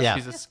talking about? Yeah.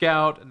 She's a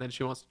scout, and then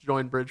she wants to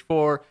join Bridge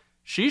 4.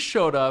 She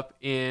showed up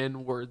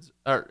in Words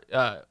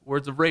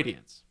of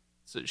Radiance.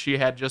 So she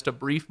had just a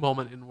brief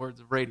moment in Words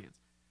of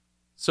Radiance.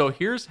 So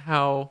here's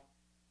how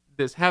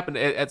this happened.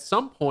 At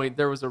some point,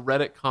 there was a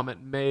Reddit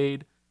comment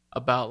made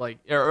about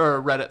or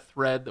a Reddit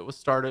thread that was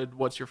started.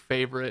 What's your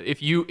favorite?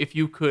 If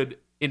you could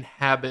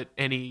inhabit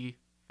any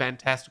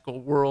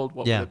fantastical world,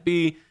 what would it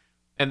be?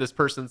 And this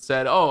person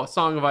said, "Oh, A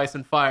Song of Ice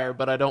and Fire,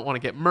 but I don't want to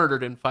get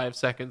murdered in 5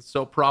 seconds,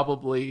 so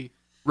probably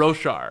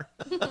Roshar.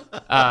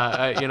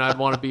 I'd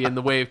want to be in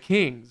the Way of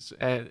Kings."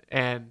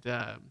 And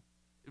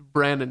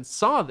Brandon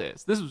saw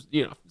this. This was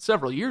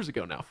several years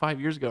ago now,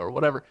 5 years ago or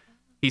whatever.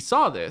 He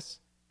saw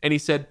this and he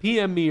said,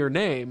 "PM me your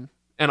name,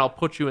 and I'll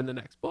put you in the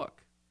next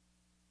book."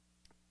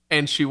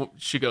 And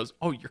she goes,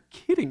 "Oh, you're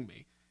kidding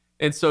me!"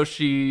 And so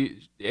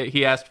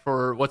he asked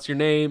for, "What's your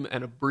name?"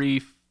 and a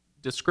brief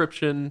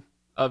description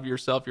of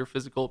yourself, your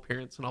physical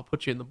appearance, and I'll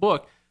put you in the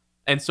book.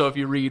 And so if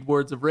you read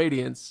Words of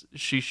Radiance,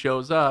 she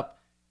shows up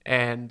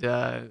and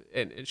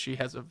she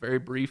has a very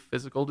brief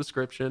physical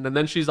description, and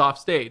then she's off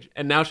stage,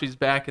 and now she's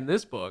back in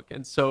this book.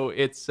 And so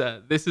it's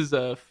this is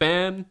a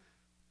fan,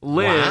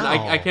 Lynn.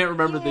 Wow. I can't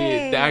remember the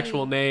Yay.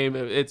 actual name.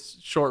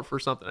 It's short for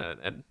something,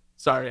 and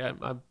sorry,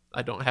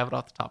 I don't have it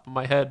off the top of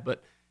my head,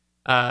 but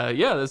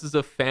this is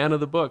a fan of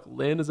the book.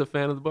 Lynn is a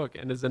fan of the book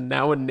and is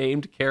now a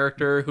named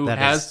character who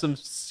has some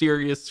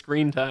serious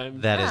screen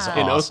time. That is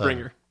in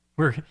awesome.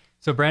 Oathbringer.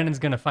 So Brandon's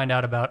going to find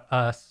out about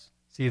us,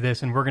 see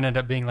this, and we're going to end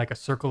up being like a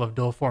circle of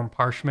Dulform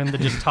Parshmen that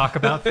just talk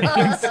about things.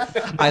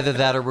 Either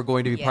that, or we're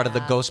going to be part of the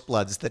Yeah. Ghost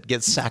Bloods that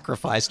get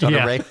sacrificed on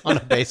a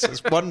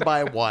basis, one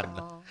by one.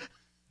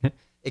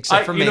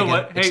 Except for you know Megan.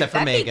 what? Hey, Except for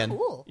That'd be Megan.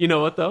 cool. You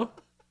know what, though?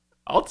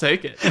 I'll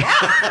take it.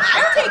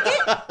 I'll take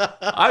it.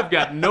 I've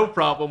got no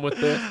problem with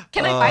this.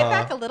 Can I bite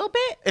back a little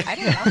bit? I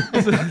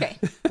don't know. Okay.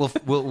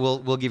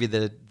 We'll give you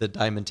the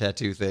diamond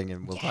tattoo thing,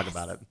 and we'll talk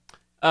about it.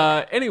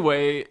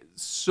 Anyway,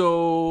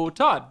 so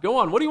Todd, go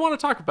on. What do you want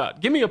to talk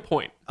about? Give me a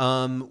point.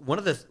 One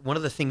of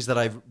the things that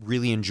I've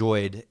really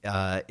enjoyed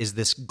is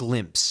this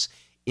glimpse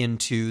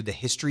into the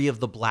history of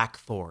the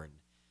Blackthorn.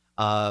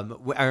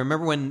 I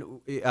remember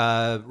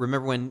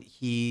when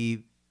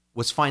he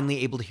was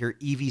finally able to hear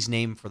Evie's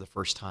name for the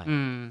first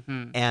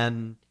time,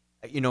 and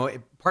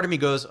part of me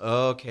goes,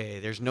 "Okay,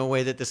 there's no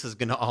way that this is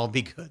going to all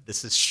be good.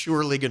 This is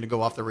surely going to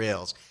go off the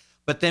rails."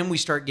 But then we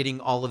start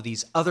getting all of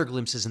these other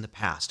glimpses in the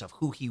past of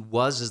who he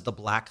was as the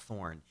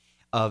Blackthorn,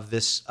 of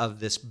this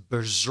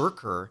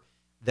berserker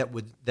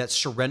that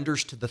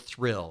surrenders to the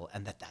thrill,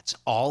 and that's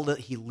all that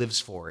he lives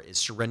for, is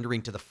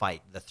surrendering to the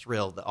fight, the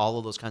thrill, all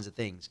of those kinds of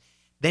things.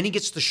 Then he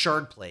gets the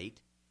shard plate,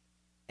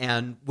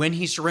 and when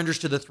he surrenders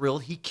to the thrill,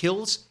 he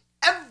kills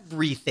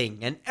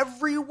everything and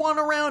everyone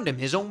around him,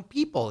 his own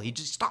people. He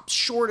just stops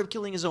short of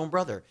killing his own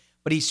brother,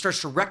 but he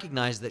starts to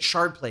recognize that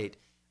shard plate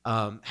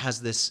has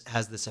this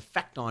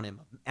effect on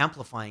him,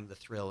 amplifying the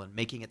thrill and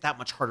making it that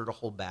much harder to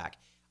hold back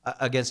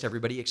against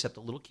everybody except the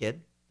little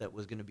kid that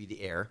was going to be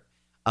the heir,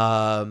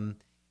 and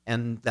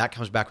that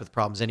comes back with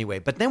problems anyway.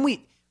 But then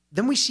we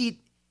see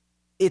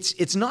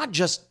it's not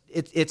just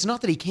it's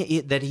not that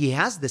he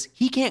has this.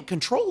 He can't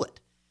control it.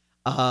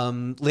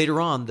 Later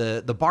on,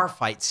 the bar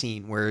fight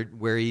scene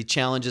where he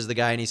challenges the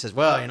guy and he says,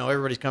 "Well,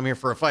 everybody's come here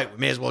for a fight. We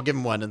may as well give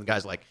him one." And the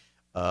guy's like,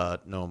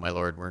 "No, my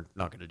lord, we're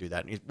not going to do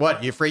that." And he's,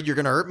 "What? You afraid you're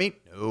going to hurt me?"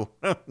 "No,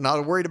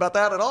 not worried about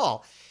that at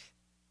all."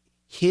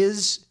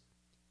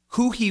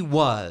 Who he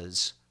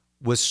was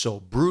so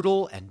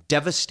brutal and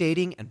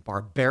devastating and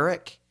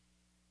barbaric,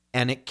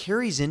 and it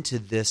carries into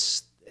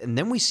this. And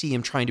then we see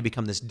him trying to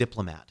become this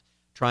diplomat,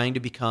 trying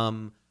to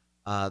become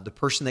the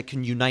person that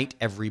can unite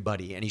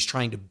everybody, and he's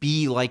trying to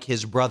be like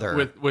his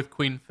brother. With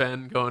Queen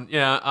Fen going,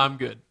 "Yeah, I'm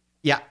good.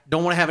 Yeah,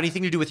 don't want to have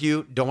anything to do with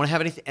you. Don't want to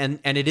have anything."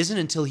 And it isn't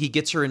until he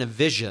gets her in a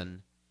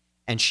vision,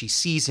 and she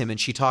sees him, and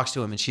she talks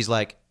to him, and she's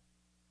like,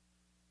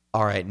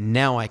 "All right,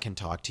 now I can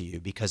talk to you,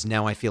 because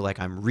now I feel like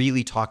I'm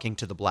really talking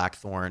to the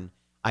Blackthorn.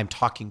 I'm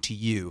talking to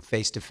you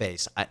face to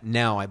face.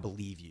 Now I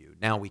believe you.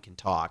 Now we can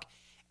talk."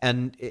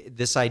 And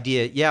this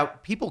idea, yeah,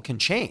 people can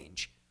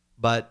change,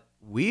 but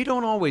we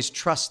don't always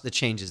trust the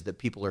changes that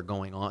are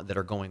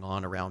going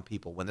on around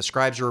people. When the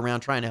scribes are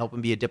around trying to help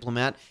him be a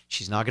diplomat,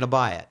 she's not going to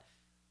buy it.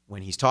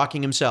 When he's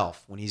talking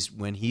himself, when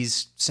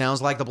he's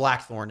sounds like the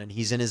Blackthorn and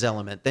he's in his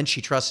element, then she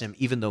trusts him,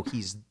 even though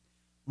he's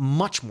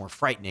much more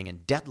frightening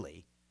and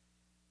deadly.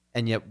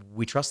 And yet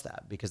we trust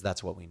that because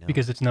that's what we know.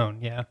 Because it's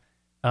known, yeah.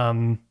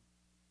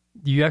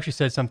 You actually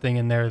said something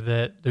in there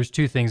that there's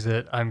two things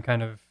that I'm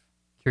kind of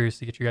curious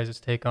to get you guys'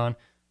 take on.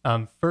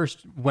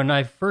 First, when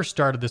I first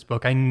started this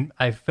book,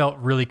 I felt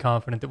really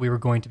confident that we were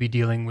going to be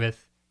dealing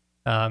with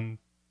the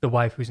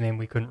wife whose name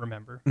we couldn't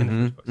remember in the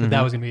first book. So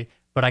that was going to be,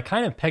 but I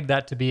kind of pegged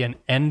that to be an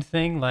end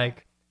thing,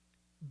 like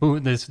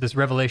boom, this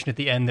revelation at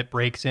the end that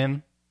breaks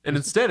him. And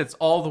instead, it's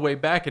all the way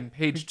back in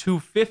page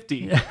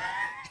 250.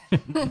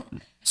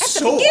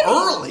 So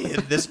early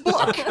in this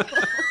book.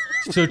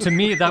 So to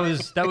me,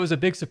 that was a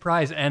big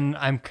surprise, and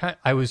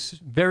I was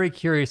very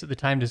curious at the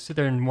time to sit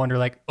there and wonder,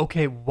 like,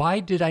 okay, why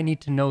did I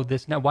need to know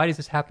this now? Why is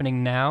this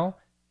happening now?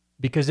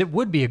 Because it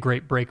would be a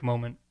great break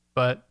moment,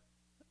 but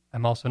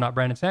I'm also not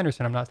Brandon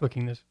Sanderson. I'm not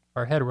looking this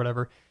far ahead or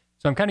whatever.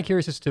 So I'm kind of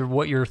curious as to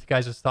what your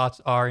guys'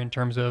 thoughts are in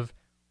terms of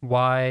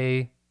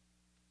why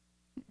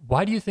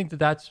do you think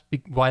that's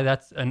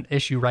an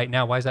issue right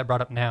now? Why is that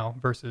brought up now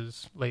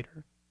versus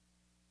later?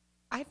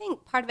 I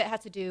think part of it has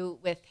to do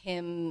with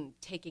him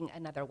taking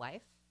another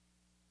wife.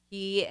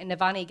 He and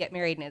Navani get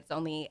married, and it's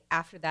only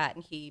after that,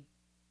 and he,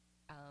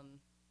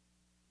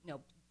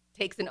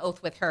 takes an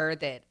oath with her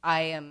that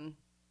I am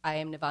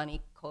Navani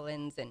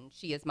Collins, and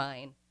she is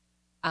mine.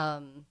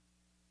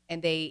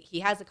 And he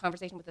has a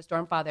conversation with the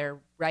Stormfather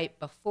right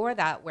before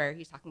that, where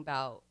he's talking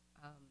about,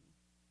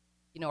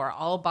 are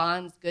all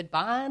bonds good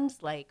bonds?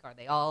 Like, are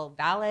they all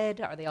valid?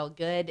 Are they all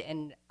good?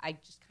 And I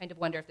just kind of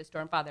wonder if the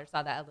Stormfather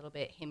saw that a little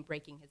bit, him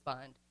breaking his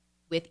bond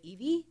with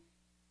Evie,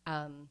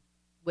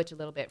 which a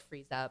little bit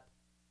frees up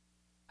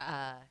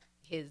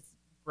his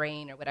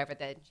brain or whatever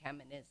the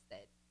enchantment is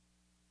that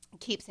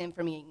keeps him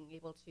from being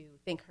able to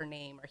think her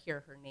name or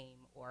hear her name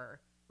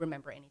or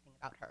remember anything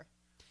about her.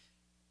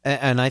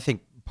 And I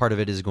think part of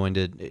it is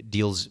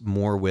deals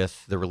more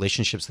with the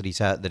relationships that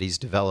he's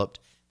developed,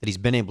 that he's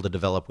been able to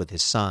develop with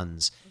his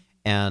sons,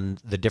 and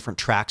the different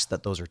tracks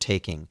that those are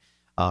taking.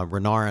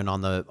 Renarin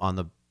on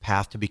the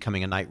path to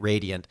becoming a Knight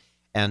Radiant,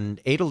 and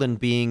Adolin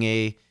being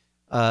a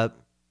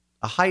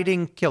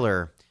hiding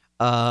killer.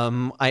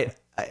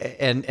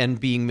 And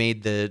being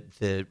made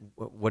the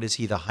what is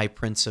he, the High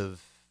Prince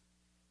of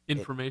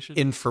Information.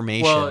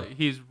 Well,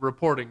 he's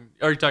reporting.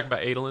 Are you talking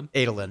about Adolin?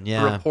 Adolin,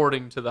 yeah.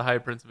 Reporting to the High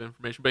Prince of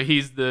Information, but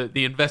he's the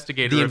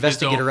investigator. The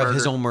investigator of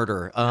his own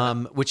murder.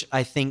 Which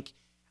I think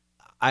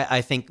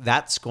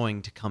that's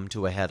going to come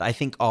to a head. I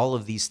think all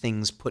of these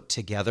things put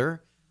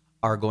together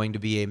are going to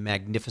be a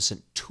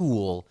magnificent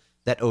tool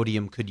that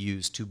Odium could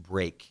use to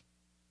break,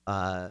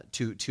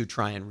 to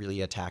try and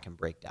really attack and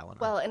break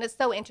Dalinar. Well, and it's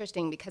so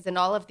interesting because in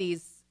all of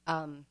these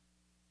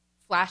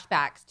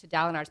flashbacks to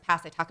Dalinar's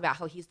past, they talk about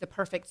how he's the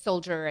perfect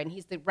soldier and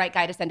he's the right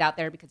guy to send out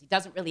there because he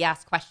doesn't really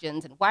ask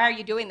questions. And why are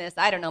you doing this?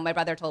 I don't know. My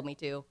brother told me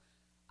to.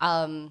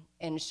 And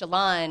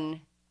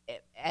Shallan,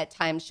 at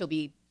times, she'll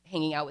be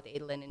hanging out with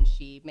Adolin, and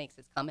she makes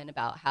this comment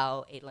about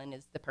how Adolin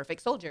is the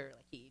perfect soldier.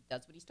 Like, he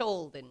does what he's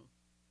told, and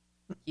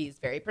he's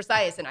very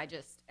precise. And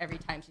every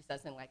time she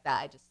says something like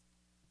that, I just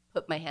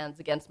put my hands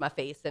against my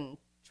face and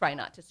try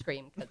not to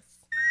scream because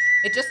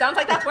it just sounds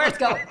like that's where it's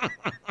going.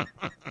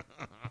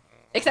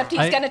 Except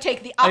he's going to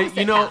take the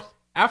opposite path.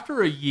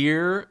 After a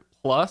year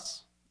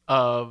plus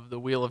of the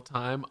Wheel of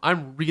Time,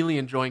 I'm really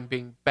enjoying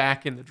being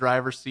back in the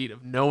driver's seat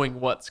of knowing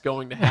what's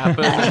going to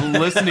happen and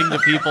listening to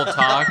people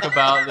talk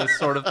about this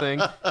sort of thing.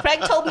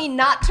 Craig told me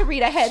not to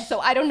read ahead, so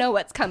I don't know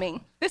what's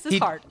coming. This is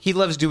hard. He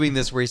loves doing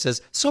this where he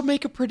says, so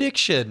make a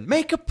prediction.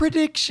 Make a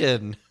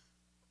prediction.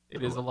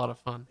 It is a lot of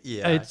fun.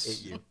 Yeah.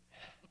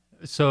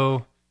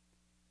 So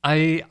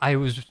I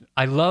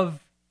love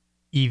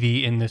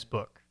Evie in this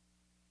book.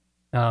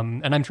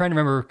 And I'm trying to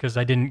remember because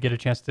I didn't get a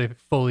chance to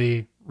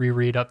fully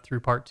reread up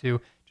through part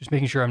 2, just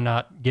making sure I'm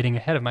not getting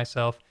ahead of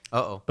myself.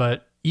 Uh-oh.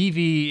 But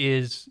Evie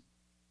is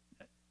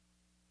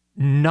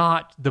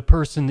not the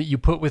person that you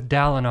put with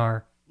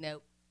Dalinar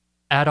Nope.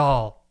 at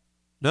all.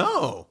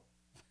 No.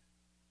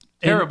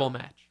 Terrible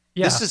match.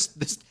 Yeah. This is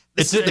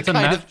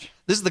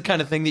the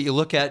kind of thing that you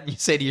look at and you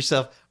say to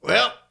yourself,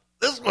 well,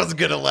 this one's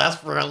going to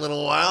last for a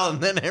little while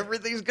and then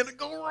everything's going to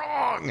go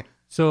wrong.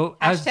 So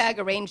Hashtag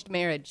arranged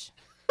marriage.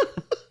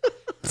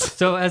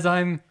 So as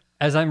I'm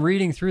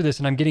reading through this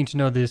and I'm getting to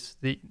know this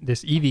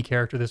Evie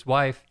character, this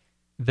wife,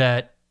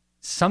 that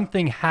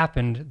something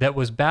happened that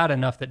was bad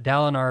enough that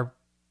Dalinar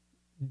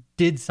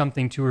did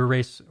something to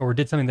erase, or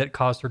did something that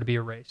caused her to be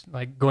erased,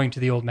 like going to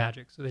the old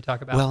magic. So they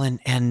talk about. Well,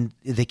 and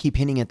they keep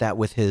hinting at that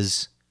with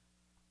his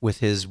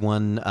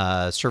one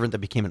servant that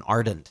became an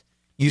Ardent.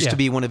 Used to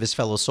be one of his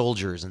fellow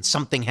soldiers, and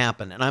something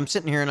happened. And I'm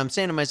sitting here and I'm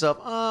saying to myself,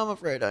 oh, I'm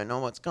afraid I know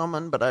what's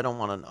coming, but I don't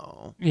want to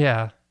know.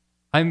 Yeah,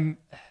 I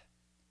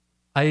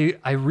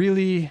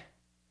really,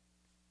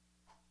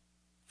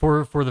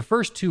 for the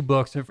first two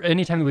books,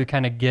 anytime that we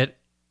kind of get,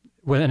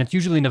 well, and it's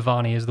usually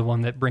Navani is the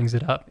one that brings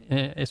it up,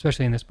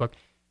 especially in this book.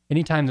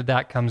 Anytime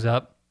that comes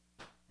up,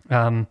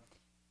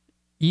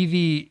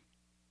 Evie,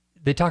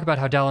 they talk about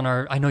how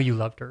Dalinar, I know you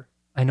loved her.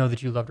 I know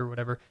that you loved her,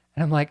 whatever.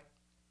 And I'm like,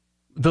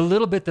 the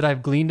little bit that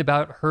I've gleaned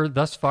about her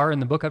thus far in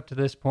the book up to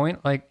this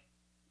point, like,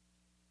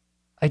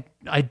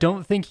 I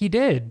don't think he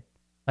did.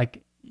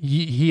 Like,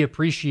 he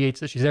appreciates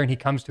that she's there and he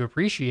comes to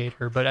appreciate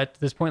her. But at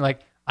this point,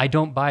 like, I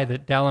don't buy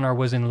that Dalinar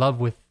was in love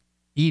with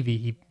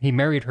Evie. He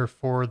married her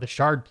for the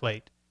shard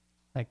plate.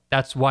 Like,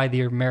 that's why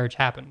their marriage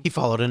happened. He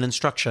followed an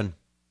instruction.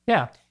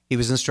 Yeah. He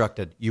was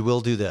instructed, you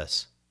will do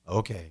this.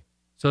 Okay.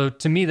 So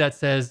to me, that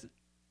says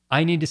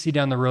I need to see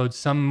down the road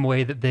some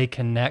way that they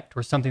connect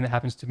or something that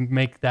happens to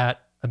make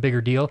that a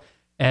bigger deal.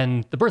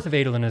 And the birth of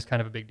Adolin is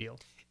kind of a big deal.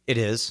 It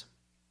is.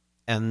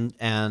 And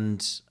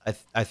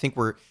I think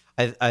the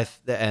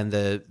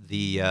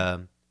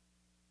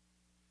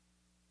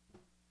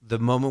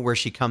moment where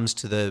she comes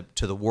to the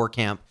war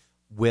camp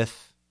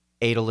with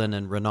Adolin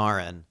and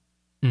Renarin,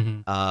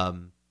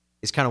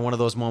 is kind of one of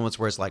those moments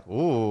where it's like,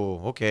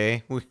 oh,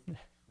 okay, we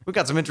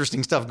got some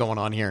interesting stuff going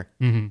on here.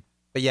 Mm-hmm.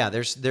 But yeah,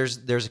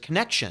 there's a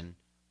connection,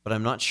 but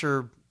I'm not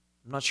sure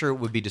it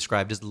would be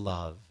described as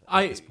love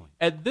at this point.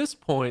 At this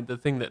point, the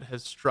thing that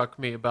has struck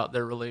me about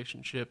their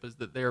relationship is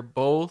that they're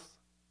both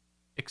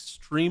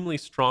extremely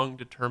strong,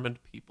 determined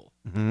people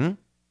in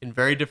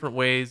very different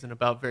ways and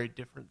about very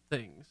different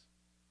things.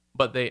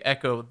 But they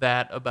echo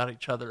that about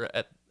each other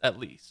at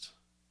least,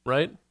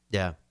 right?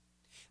 Yeah.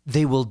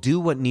 They will do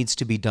what needs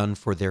to be done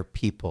for their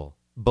people.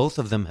 Both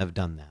of them have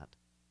done that.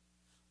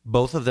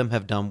 Both of them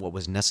have done what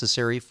was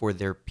necessary for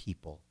their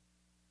people.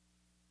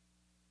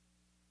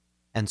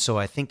 And so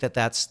I think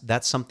that's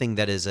something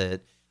that is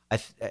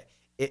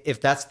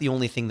if that's the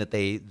only thing that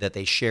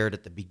they shared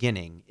at the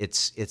beginning,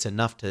 it's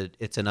enough to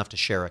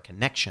share a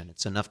connection.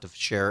 It's enough to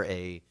share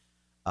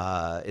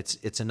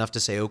it's enough to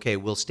say, okay,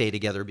 we'll stay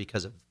together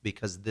because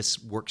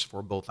this works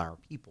for both our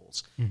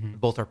peoples. Mm-hmm.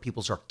 Both our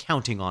peoples are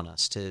counting on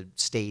us to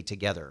stay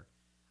together.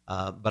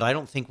 But I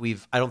don't think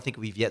we've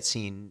yet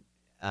seen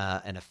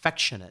an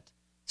affectionate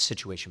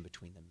situation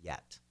between them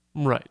yet.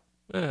 Right.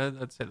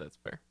 I'd say that's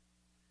fair.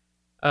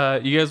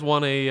 You guys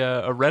want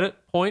a Reddit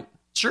point?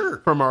 Sure.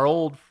 From our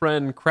old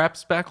friend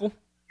Crapspackle?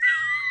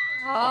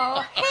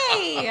 Oh,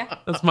 hey!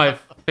 That's my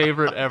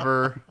favorite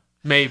ever,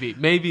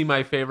 maybe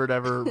my favorite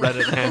ever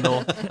Reddit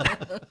handle.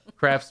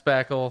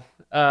 Crapspackle.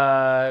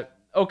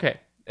 Okay,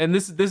 and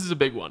this is a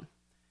big one.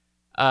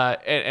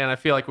 And I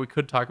feel like we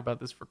could talk about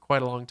this for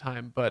quite a long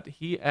time, but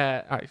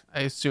I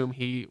assume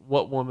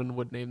what woman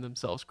would name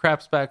themselves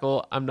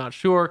Crapspackle? I'm not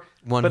sure.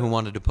 One who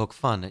wanted to poke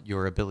fun at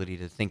your ability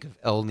to think of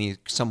only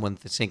someone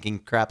thinking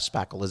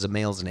Crapspackle is a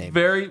male's name.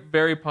 Very,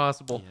 very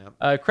possible.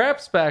 Yep.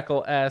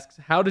 Crapspackle asks,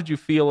 how did you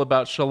feel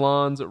about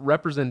Shallan's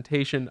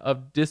representation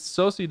of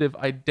dissociative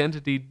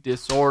identity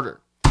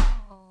disorder?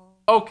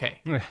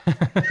 Okay.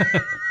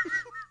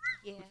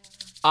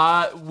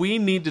 We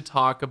need to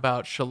talk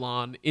about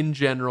Shallan in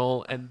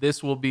general, and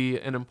this will be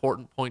an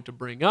important point to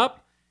bring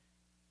up.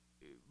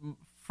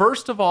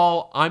 First of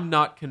all, I'm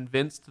not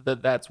convinced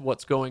that that's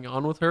what's going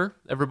on with her.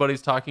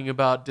 Everybody's talking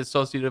about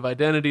dissociative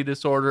identity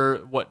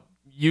disorder, what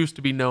used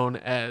to be known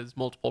as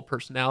multiple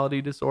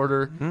personality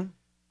disorder. Mm-hmm.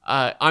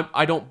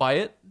 I don't buy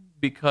it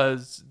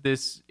because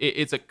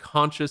it's a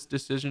conscious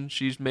decision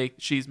she's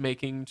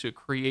making to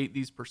create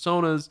these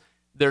personas.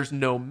 There's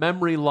no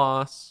memory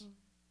loss.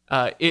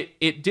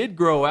 It did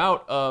grow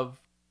out of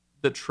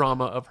the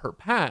trauma of her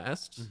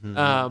past,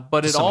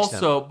 but it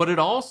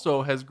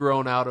also has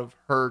grown out of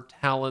her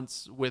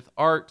talents with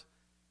art,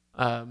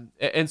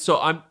 and so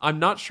I'm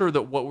not sure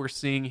that what we're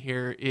seeing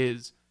here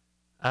is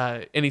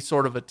any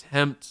sort of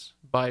attempt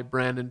by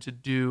Brandon to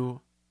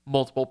do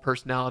multiple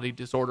personality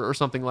disorder or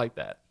something like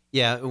that.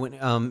 Yeah,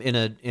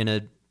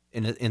 in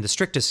the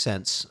strictest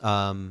sense,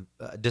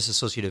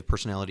 dissociative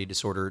personality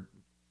disorder.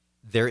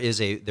 There is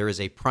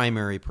a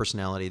primary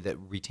personality that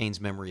retains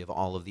memory of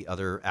all of the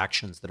other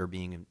actions that are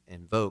being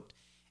invoked,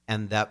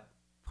 and that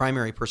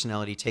primary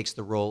personality takes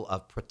the role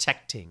of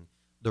protecting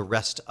the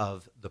rest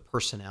of the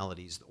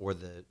personalities or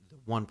the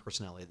one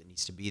personality that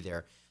needs to be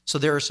there. So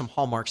there are some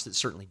hallmarks that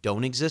certainly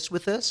don't exist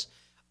with this.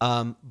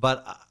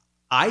 But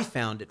I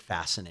found it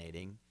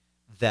fascinating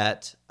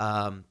that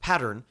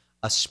Pattern,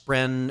 a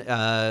spren,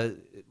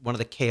 one of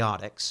the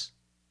chaotics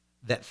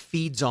that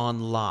feeds on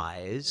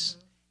lies,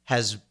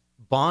 has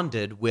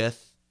bonded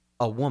with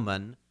a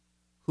woman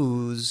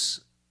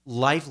whose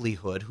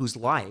livelihood, whose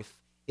life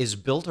is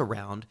built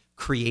around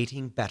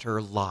creating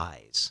better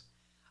lies.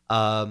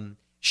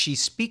 She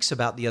speaks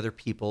about the other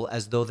people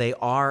as though they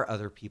are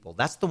other people.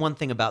 That's the one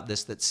thing about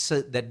this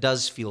that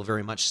does feel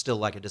very much still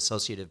like a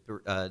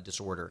dissociative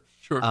disorder.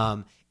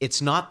 Sure.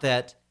 It's not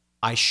that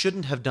I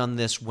shouldn't have done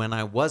this when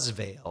I was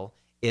Vale.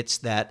 It's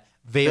that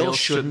Vale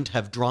shouldn't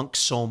have drunk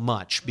so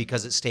much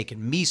because it's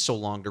taken me so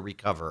long to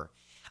recover.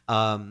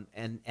 And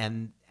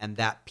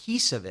that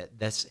piece of it,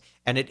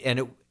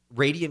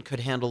 Radiant could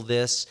handle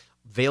this,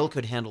 Vale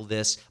could handle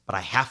this, but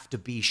I have to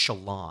be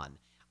Shallan.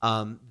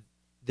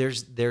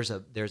 There's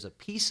a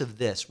piece of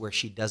this where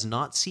she does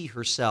not see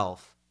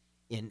herself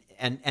in,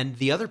 and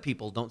the other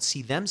people don't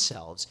see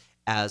themselves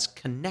as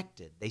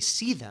connected. They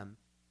see them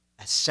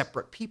as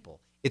separate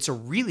people. It's a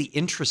really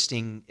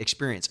interesting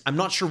experience. I'm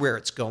not sure where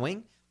it's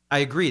going. I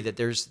agree that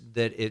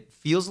it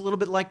feels a little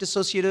bit like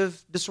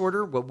dissociative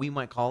disorder, what we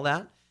might call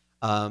that.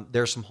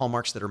 There are some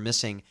hallmarks that are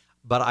missing,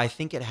 but I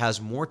think it has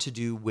more to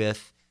do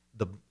with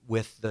the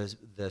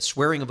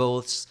swearing of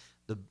oaths,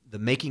 the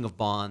making of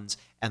bonds,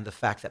 and the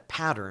fact that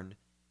Pattern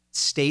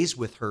stays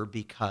with her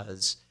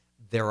because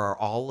there are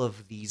all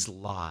of these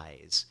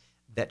lies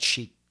that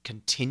she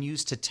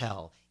continues to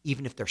tell,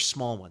 even if they're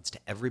small ones, to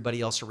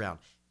everybody else around.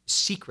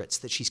 Secrets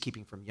that she's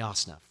keeping from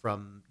Yasna,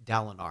 from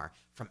Dalinar,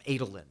 from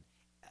Adolin,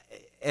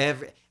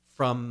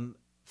 from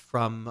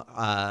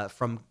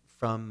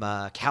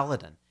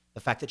Kaladin. The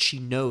fact that she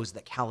knows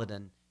that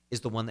Kaladin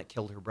is the one that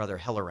killed her brother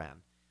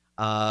Helleran.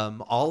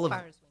 All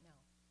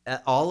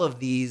of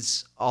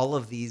these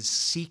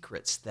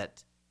secrets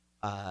that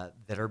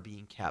are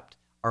being kept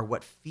are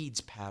what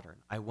feeds Pattern.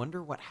 I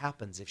wonder what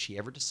happens if she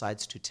ever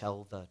decides to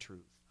tell the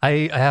truth.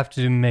 I have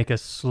to make a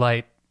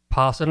slight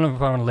pause. I don't know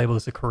if I want to label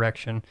this a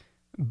correction,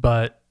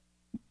 but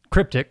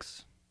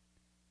cryptics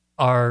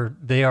are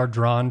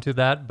drawn to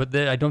that, but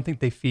I don't think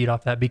they feed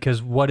off that,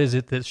 because what is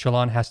it that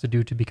Shallan has to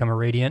do to become a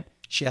Radiant?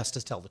 She has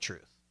to tell the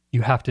truth.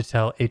 You have to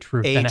tell a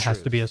truth, and it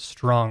has to be a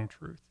strong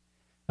truth.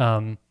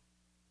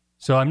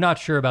 So I'm not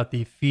sure about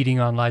the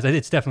feeding on lies.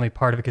 It's definitely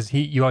part of it, because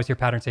you always hear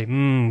Pattern say,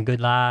 good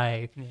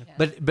lie. Yeah.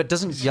 But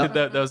doesn't...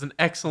 that was an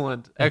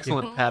excellent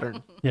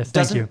Pattern. Yes,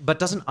 thank you. But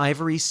doesn't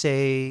Ivory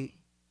say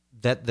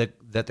that the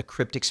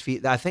cryptics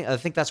feed... I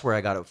think that's where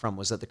I got it from,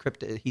 was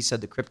that he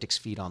said the cryptics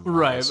feed on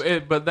lies.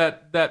 Right, but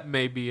that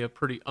may be a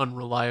pretty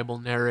unreliable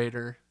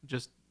narrator,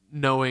 just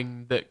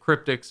knowing that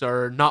cryptics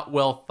are not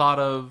well thought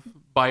of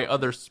by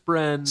other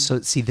spren. So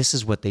see, this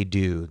is what they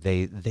do.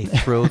 They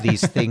throw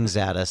these things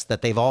at us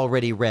that they've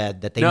already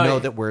read, that they know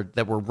that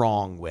we're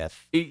wrong with.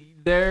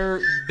 There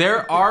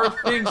are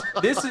things.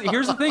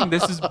 Here's the thing.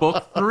 This is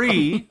book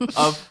 3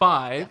 of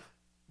 5.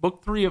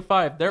 Book 3 of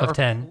 5. There are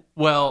 10.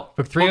 Well,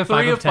 book 3 of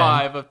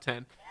 5 of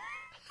 10.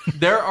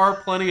 There are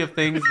plenty of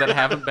things that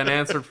haven't been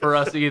answered for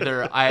us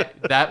either.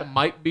 That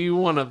might be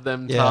one of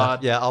them,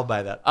 Todd. Yeah, I'll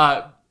buy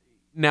that.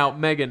 Now,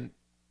 Megan,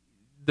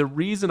 the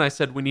reason I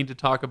said we need to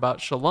talk about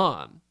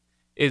Shallan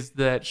is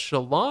that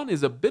Shallan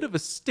is a bit of a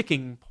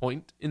sticking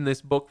point in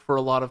this book for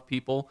a lot of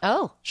people.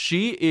 Oh.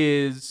 She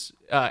is,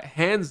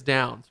 hands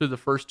down, through the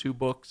first 2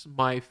 books,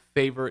 my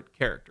favorite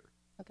character.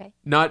 Okay.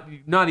 Not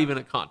even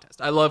a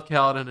contest. I love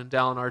Kaladin and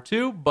Dalinar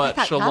too, but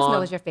I thought Shallan... Yasna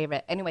was your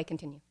favorite. Anyway,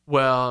 continue.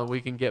 Well,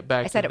 we can get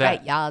back I said to it that.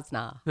 right,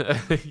 Yasna.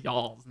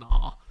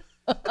 Yasna.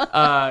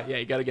 Yeah,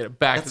 you got to get it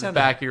back to the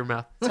back of your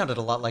mouth. Sounded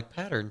a lot like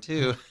Pattern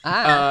too.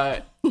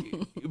 But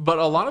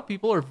a lot of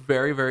people are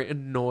very, very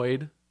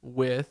annoyed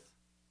with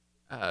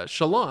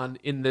Shallan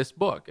in this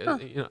book.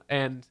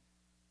 And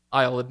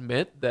I'll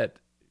admit that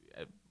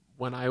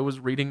when I was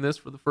reading this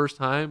for the first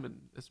time,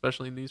 and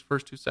especially in these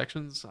first 2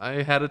 sections,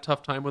 I had a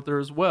tough time with her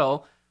as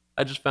well.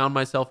 I just found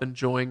myself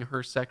enjoying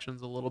her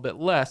sections a little bit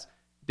less.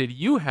 Did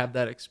you have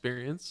that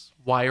experience?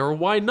 Why or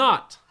why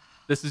not?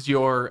 This is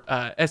your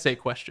essay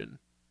question.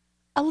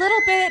 A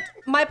little bit.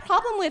 My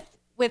problem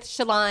with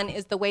Shallan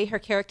is the way her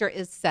character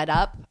is set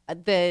up.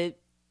 I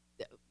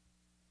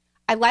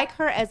like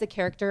her as a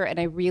character,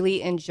 and I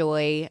really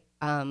enjoy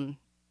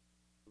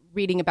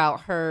reading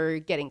about her,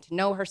 getting to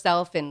know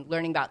herself and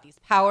learning about these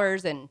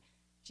powers, and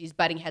she's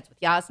butting heads with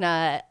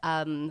Yasna.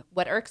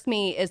 What irks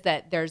me is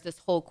that there's this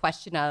whole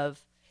question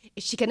of,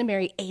 is she going to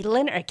marry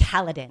Adolin or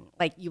Kaladin?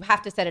 Like, you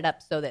have to set it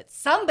up so that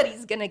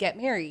somebody's going to get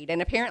married,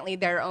 and apparently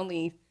there are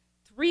only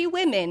 3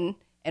 women,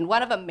 and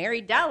one of them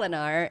married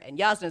Dalinar, and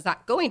Yasna's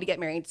not going to get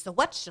married, so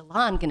what's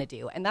Shallan going to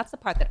do? And that's the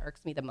part that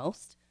irks me the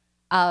most.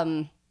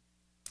 I'm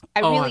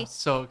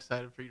so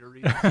excited for you to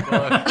read this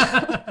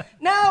book.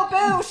 No,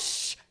 boo!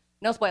 Shh.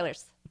 No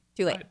spoilers.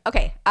 Too late.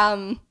 Okay.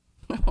 Oh,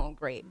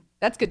 great.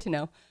 That's good to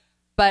know.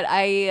 But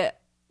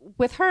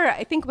with her,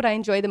 I think what I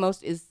enjoy the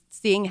most is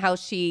seeing how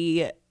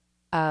she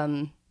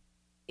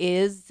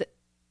is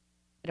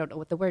I don't know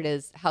what the word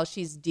is, how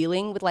she's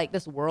dealing with like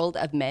this world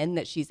of men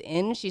that she's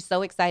in. She's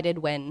so excited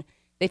when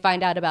they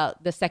find out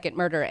about the second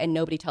murder and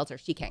nobody tells her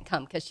she can't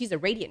come because she's a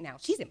Radiant now.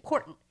 She's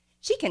important.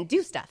 She can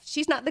do stuff.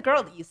 She's not the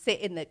girl that you sit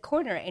in the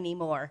corner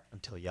anymore.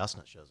 Until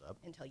Yasna shows up.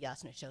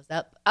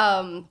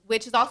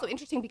 Which is also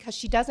interesting because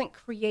she doesn't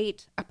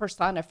create a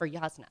persona for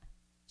Yasna.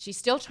 She's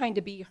still trying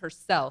to be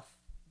herself,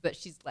 but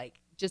she's like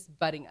just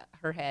butting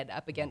her head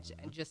up against it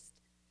and just,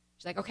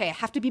 she's like, okay, I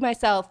have to be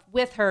myself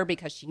with her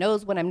because she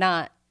knows when I'm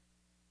not.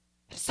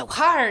 It's so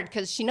hard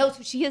because she knows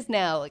who she is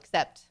now,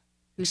 except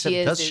who she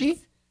is. Does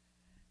she?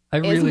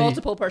 Is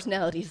multiple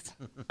personalities.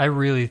 I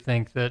really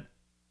think that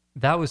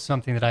was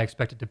something that I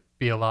expected to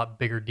be a lot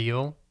bigger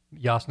deal.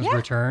 Yasna's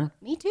return.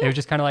 Me too. It was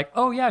just kind of like,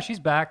 oh yeah, she's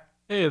back.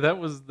 Hey, that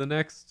was the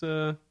next.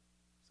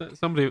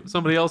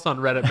 Somebody else on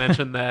Reddit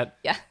mentioned that.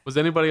 Yeah. Was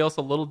anybody else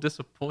a little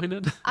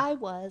disappointed? I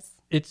was.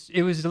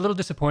 It was a little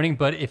disappointing,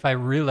 but if I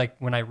really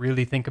when I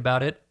really think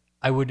about it,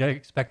 I would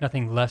expect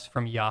nothing less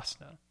from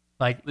Yasna.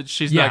 Like That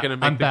she's not going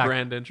to make the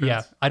grand entrance.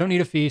 Yeah, I don't need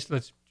a feast.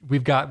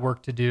 We've got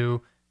work to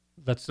do.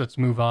 Let's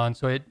move on.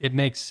 So it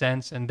makes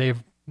sense, and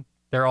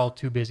they're all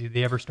too busy.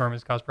 The Everstorm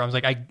has caused problems.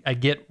 Like I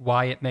get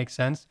why it makes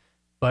sense,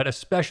 but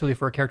especially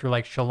for a character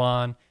like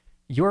Shallan,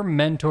 your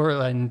mentor,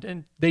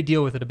 and they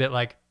deal with it a bit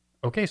like,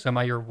 okay, so am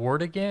I your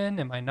ward again?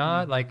 Am I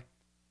not? Like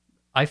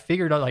I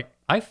figured out, like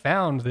I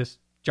found this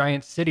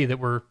giant city that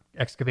we're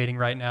excavating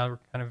right now. We're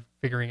kind of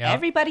figuring out.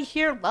 Everybody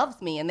here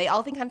loves me, and they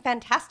all think I'm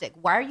fantastic.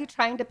 Why are you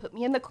trying to put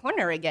me in the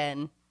corner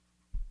again?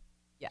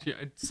 Yeah,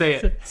 say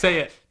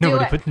it.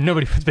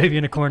 Nobody puts baby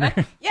in a corner.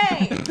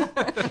 Yay!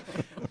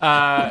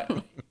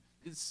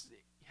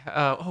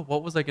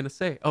 What was I going to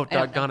say? Oh,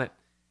 doggone it.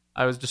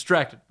 I was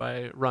distracted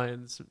by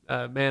Ryan's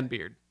man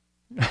beard.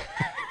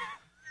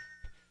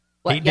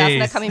 What, 8 Yasna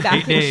days. coming back 8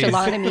 and days.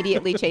 Shallan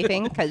immediately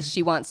chafing because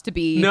she wants to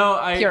be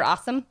pure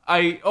awesome?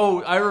 I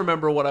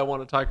remember what I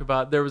want to talk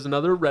about. There was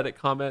another Reddit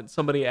comment.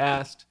 Somebody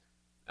asked,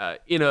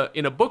 in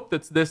a book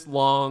that's this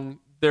long,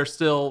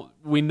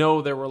 we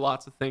know there were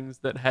lots of things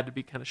that had to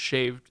be kind of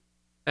shaved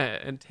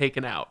and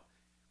taken out.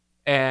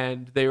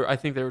 And I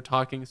think they were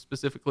talking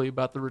specifically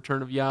about the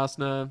return of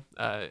Yasna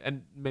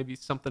and maybe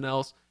something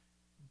else.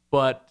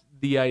 But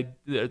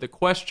the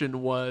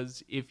question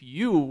was, if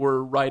you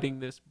were writing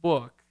this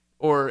book,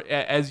 or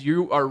as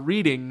you are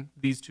reading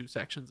these two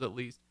sections at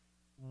least,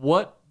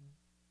 what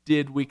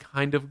did we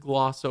kind of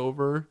gloss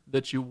over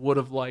that you would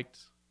have liked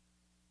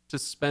to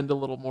spend a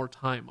little more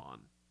time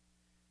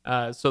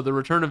on? So the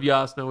return of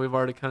Yasna, we've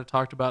already kind of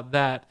talked about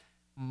that.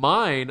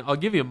 Mine, I'll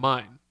give you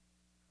mine,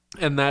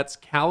 and that's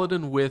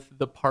Kaladin with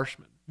the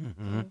Parshman.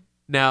 Mm-hmm.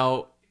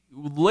 Now,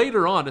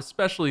 later on,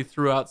 especially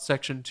throughout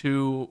Section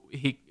 2,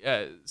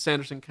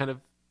 Sanderson kind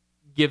of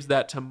gives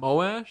that to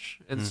Moash,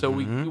 and so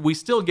we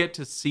still get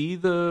to see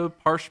the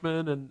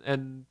Parshman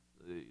and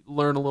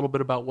learn a little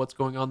bit about what's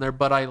going on there,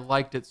 but I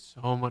liked it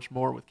so much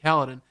more with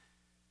Kaladin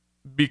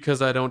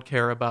because I don't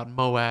care about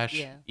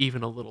Moash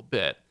even a little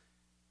bit.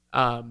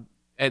 And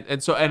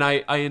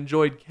I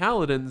enjoyed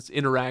Kaladin's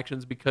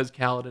interactions because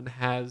Kaladin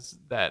has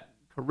that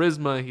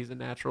charisma, he's a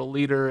natural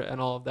leader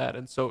and all of that,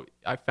 and so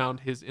I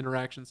found his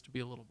interactions to be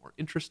a little more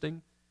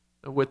interesting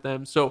with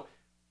them. So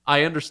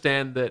I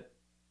understand that.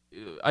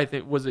 I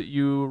think, was it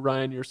you,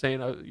 Ryan, you're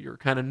saying you're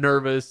kind of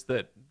nervous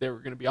that they were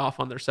going to be off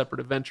on their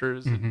separate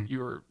adventures, and you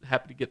were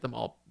happy to get them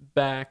all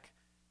back,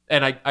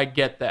 and I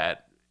get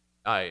that.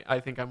 I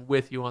think I'm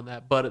with you on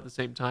that, but at the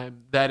same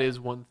time, that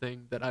is one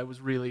thing that I was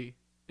really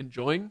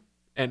enjoying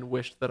and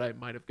wished that I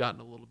might have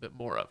gotten a little bit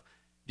more of.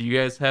 Do you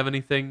guys have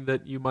anything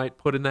that you might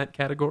put in that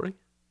category?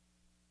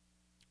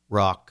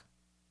 Rock.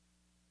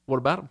 What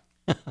about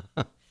him?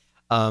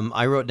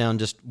 I wrote down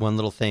just one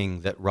little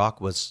thing, that Rock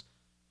was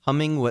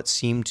humming what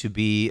seemed to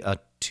be a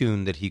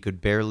tune that he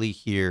could barely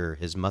hear,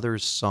 his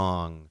mother's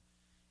song.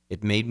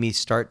 It made me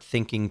start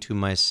thinking to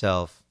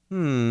myself,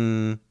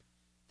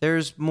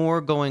 there's more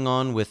going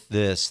on with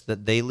this,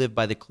 that they live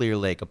by the Clear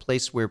Lake, a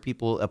place where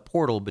a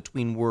portal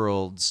between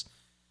worlds.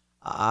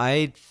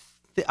 I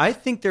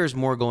think there's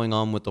more going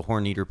on with the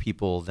Horn-Eater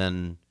people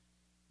than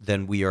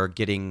we are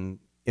getting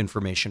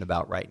information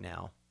about right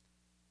now.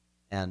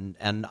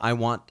 And I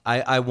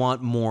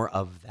want more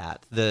of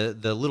that.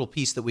 The little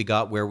piece that we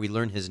got where we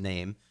learn his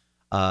name,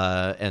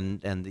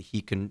 and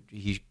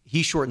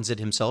he shortens it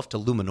himself to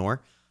Luminor,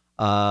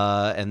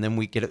 and then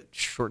we get it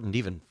shortened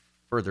even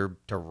further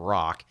to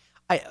Rock.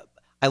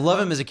 I love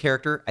him as a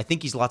character. I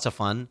think he's lots of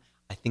fun.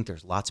 I think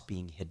there's lots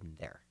being hidden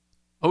there.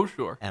 Oh,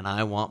 sure. And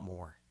I want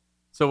more.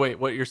 So wait,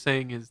 what you're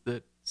saying is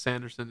that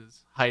Sanderson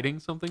is hiding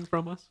something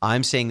from us?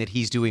 I'm saying that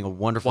he's doing a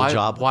wonderful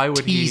job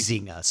of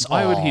teasing us.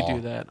 Why would he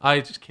do that?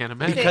 I just can't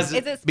imagine. Because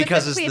Is it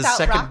because it's specifically the about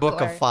second Rock,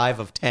 book or- of 5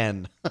 of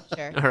 10.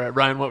 Sure. All right,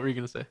 Ryan, what were you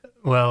going to say?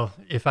 Well,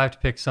 if I have to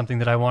pick something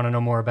that I want to know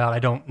more about, I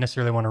don't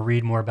necessarily want to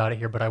read more about it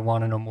here, but I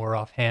want to know more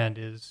offhand,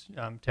 is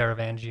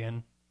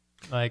Taravangian.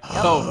 Like,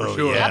 Oh, for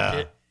sure.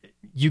 Yeah.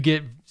 you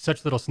get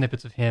such little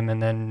snippets of him,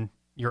 and then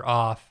you're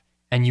off,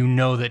 and you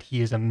know that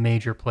he is a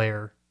major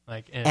player.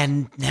 Like,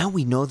 And now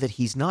we know that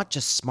he's not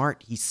just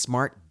smart, he's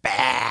smart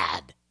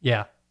bad.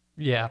 yeah.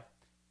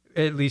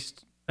 at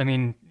least, I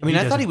mean,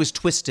 I thought he was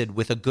twisted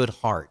with a good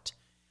heart.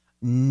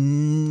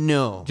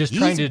 No, just he's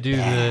trying to do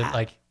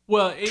bad.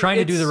 trying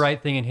to do the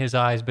right thing in his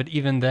eyes, but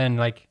even then,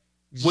 like,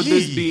 would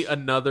this be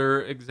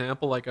another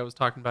example, like I was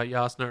talking about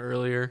Yasna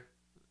earlier,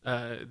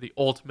 the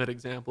ultimate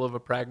example of a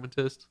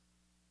pragmatist?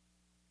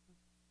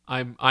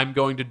 I'm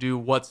going to do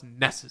what's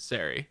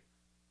necessary.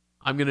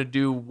 I'm going to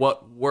do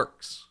what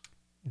works.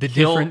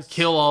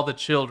 Kill all the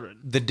children.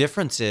 The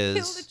difference is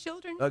Kill the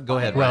children. Go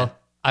ahead. well, Ryan.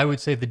 I would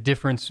say the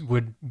difference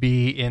would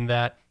be in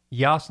that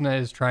Yasna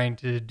is trying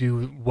to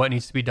do what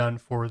needs to be done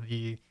for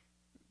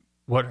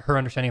what her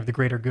understanding of the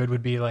greater good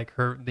would be, like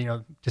her,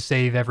 to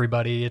save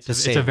everybody. It's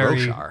a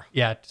very Roshar.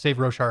 Yeah, to save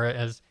Roshar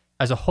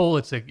as a whole.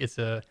 It's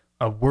a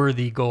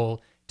worthy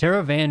goal.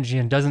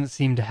 Taravangian doesn't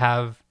seem to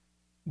have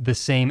the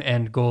same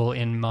end goal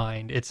in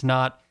mind. It's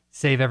not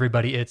save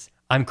everybody. It's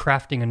I'm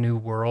crafting a new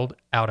world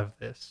out of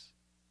this.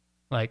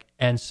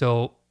 And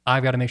so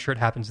I've got to make sure it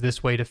happens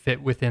this way to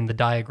fit within the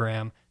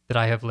diagram that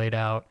I have laid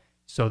out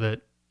so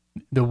that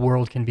the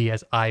world can be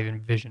as I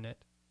envision it.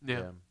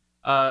 Yeah.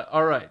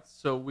 All right.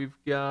 So we've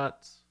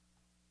got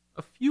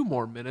a few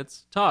more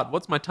minutes. Todd,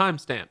 what's my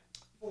timestamp?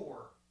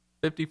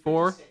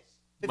 54?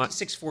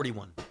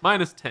 56:41.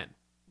 Minus 10.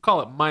 We'll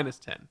call it minus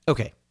 10.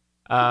 Okay.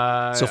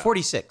 So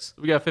 46.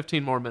 We got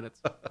 15 more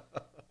minutes.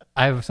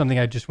 I have something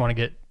I just want to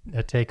get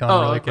a take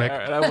on really quick. All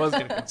right. I was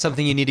going to.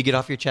 Something you need to get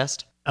off your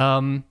chest?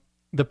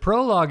 The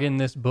prologue in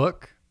this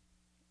book,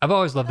 I've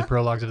always loved the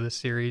prologues of this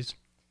series.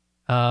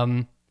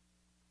 I'm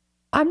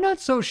not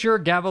so sure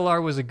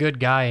Gavilar was a good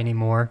guy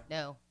anymore.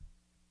 No.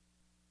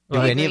 Do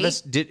I any of agree.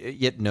 us did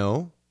yet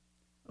know?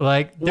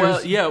 There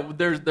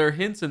are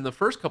hints in the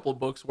first couple of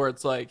books where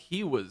it's like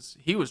he was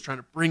trying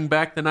to bring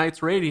back the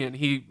Knights Radiant.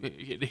 He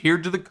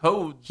adhered to the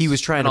codes. He was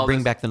trying and to all bring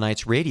this. back the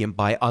Knights Radiant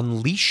by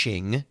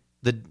unleashing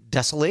the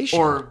desolation.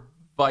 Or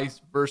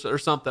vice versa, or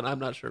something. I'm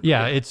not sure.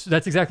 Yeah,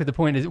 that's exactly the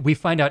point. Is we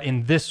find out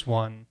in this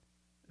one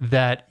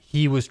that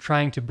he was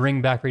trying to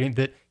bring back Radiant,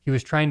 that he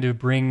was trying to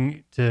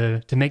bring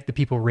to make the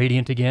people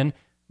radiant again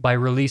by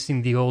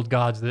releasing the old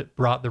gods that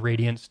brought the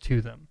radiance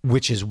to them.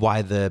 Which is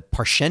why the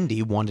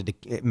Parshendi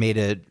made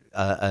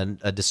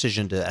a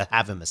decision to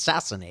have him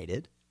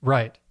assassinated.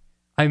 Right.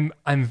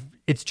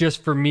 It's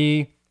just for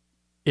me,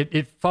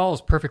 it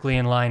falls perfectly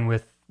in line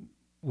with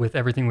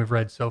everything we've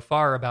read so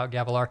far about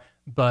Gavilar,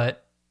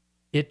 but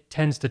it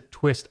tends to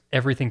twist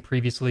everything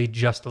previously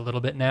just a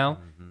little bit now,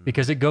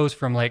 because it goes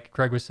from, like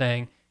Craig was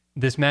saying,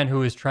 this man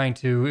who is trying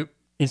to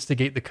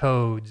instigate the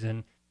codes,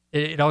 and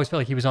it always felt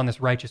like he was on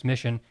this righteous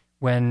mission,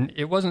 when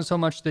it wasn't so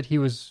much that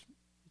he's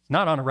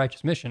not on a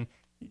righteous mission.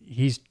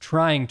 He's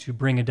trying to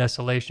bring a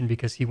desolation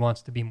because he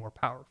wants to be more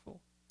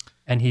powerful.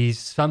 And he's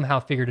somehow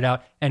figured it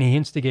out, and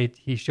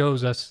he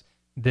shows us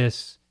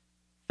this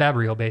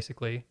Fabrial,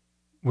 basically,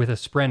 with a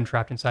spren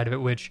trapped inside of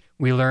it, which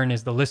we learn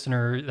is the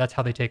listener, that's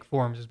how they take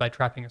forms, is by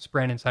trapping a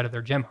spren inside of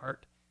their gem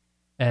heart.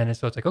 And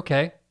so it's like,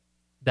 okay,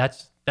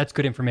 that's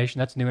good information.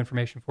 That's new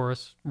information for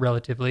us,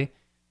 relatively.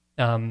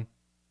 So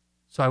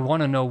I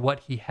want to know what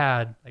he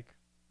had, like,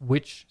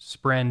 which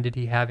spren did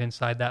he have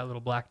inside that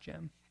little black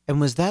gem?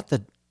 And was that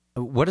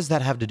what does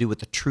that have to do with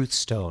the Truth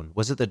Stone?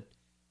 Was it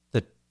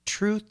the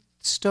Truth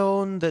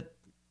Stone that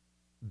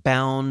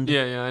bound?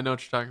 Yeah, I know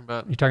what you're talking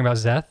about. You talking about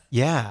Zeth?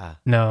 Yeah.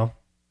 No.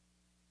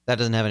 That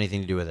doesn't have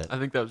anything to do with it. I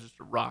think that was just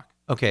a rock.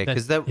 Okay,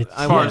 because It's-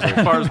 I As far, wondered.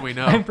 as far as we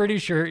know. I'm pretty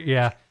sure,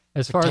 yeah.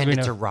 As far as Pretend we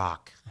it's a know,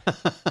 rock.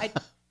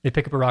 they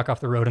pick up a rock off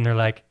the road and they're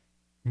like,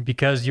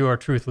 because you are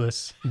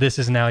truthless, this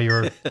is now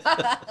your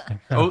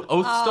Oathstone?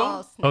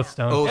 Oh, snap. oath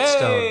stone.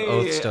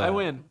 Oathstone. I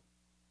win.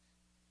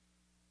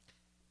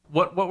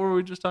 What were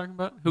we just talking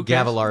about? Who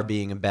cares? Gavilar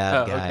being a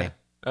bad guy.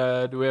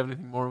 Okay. Do we have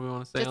anything more we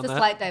want to say Just on a that?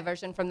 slight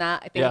diversion from that.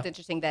 I think Yeah. it's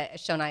interesting that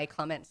Shonai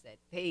comments that,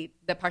 hey,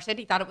 the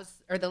Parshendi thought it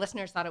was, or the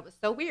listeners thought it was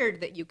so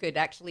weird that you could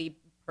actually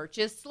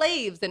purchase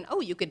slaves, and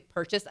you could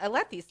purchase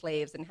Alethi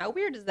slaves, and how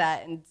weird is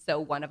that? And so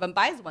one of them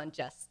buys one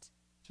just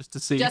to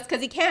see.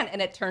 because he can,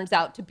 and it turns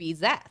out to be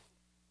Zeth.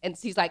 And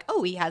so he's like,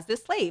 he has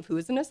this slave who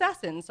is an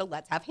assassin, so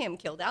let's have him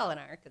kill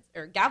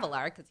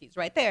Gavilar because he's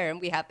right there.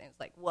 And it's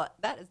like, what?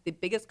 That is the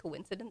biggest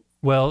coincidence.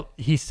 Well,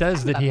 he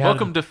says that he had.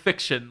 Welcome to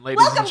fiction, ladies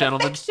Welcome and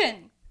gentlemen. to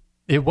fiction.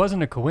 It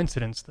wasn't a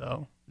coincidence,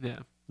 though. Yeah.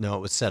 No, it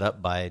was set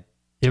up by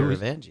It was-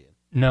 Taravangian.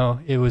 No,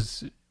 it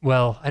was.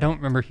 Well, I don't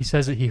remember. He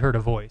says that he heard a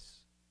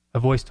voice. A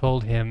voice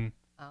told him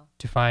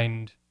to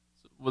find.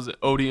 Was it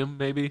Odium,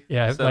 maybe?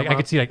 Yeah, Set like him I up?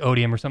 could see like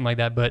Odium or something like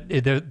that. But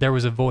there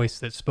was a voice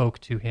that spoke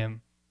to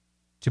him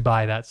to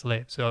buy that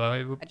slave. So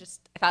I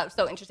thought it was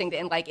so interesting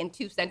that in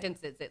 2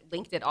 sentences it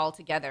linked it all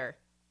together.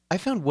 I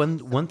found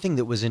one thing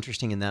that was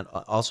interesting in that,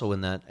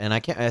 and I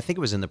think it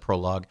was in the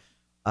prologue,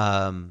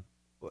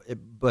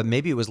 but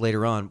maybe it was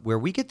later on, where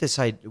we get this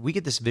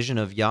vision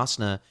of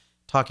Yasna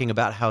talking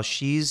about how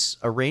she's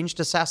arranged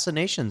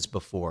assassinations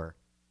before.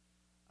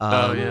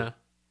 Yeah.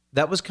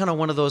 That was kind of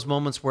one of those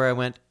moments where I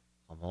went,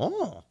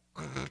 oh,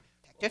 Protect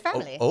your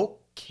family.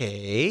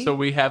 okay. So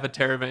we have a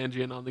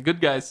Taravangian on the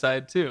good guy's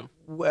side, too.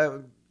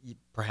 Well,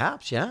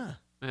 perhaps, yeah.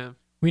 Yeah.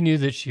 we knew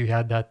that she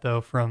had that though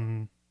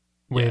from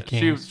Way of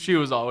Kings. She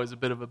was always a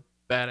bit of a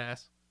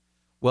badass.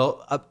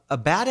 Well, a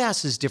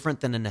badass is different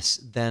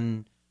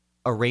than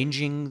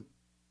arranging.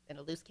 And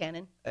a loose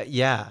cannon.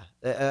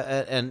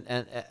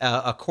 And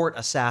a court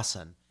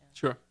assassin.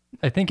 Sure.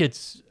 I think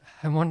it's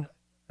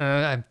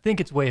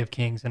Way of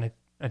Kings, and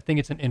I think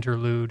it's an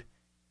interlude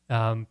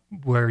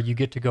where you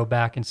get to go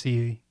back and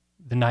see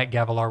the night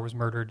Gavilar was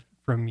murdered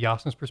from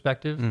Yasna's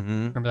perspective.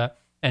 Mm-hmm. Remember that?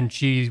 And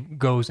she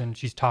goes and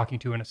she's talking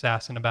to an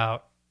assassin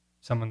about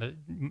someone that,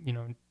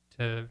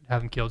 to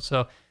have him killed.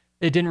 So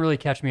it didn't really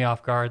catch me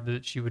off guard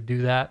that she would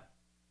do that.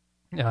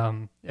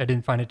 I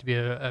didn't find it to be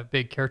a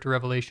big character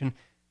revelation,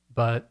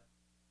 but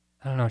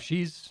I don't know.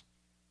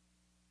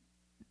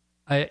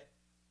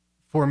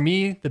 For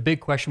me, the big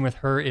question with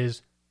her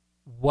is,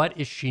 what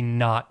is she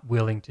not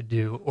willing to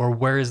do, or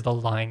where is the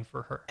line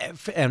for her?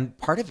 And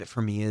part of it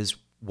for me is,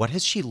 what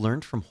has she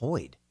learned from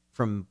Hoyd,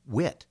 from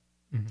Wit,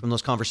 from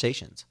those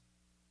conversations?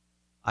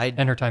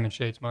 And her time in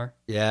Shadesmar.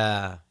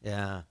 Yeah.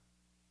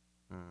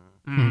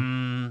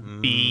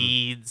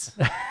 Beads.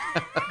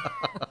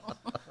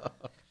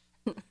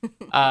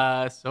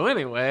 So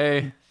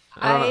anyway,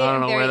 I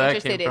don't know where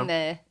that came from. I'm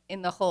very interested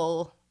in the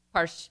whole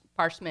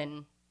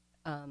Parshman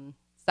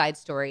side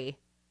story,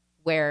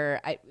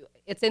 where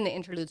it's in the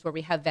interludes where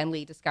we have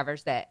Venli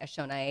discovers that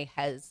Ashonai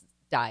has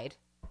died,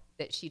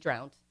 that she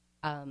drowned,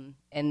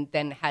 and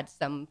then had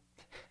some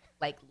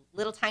like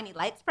little tiny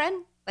light spread,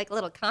 like a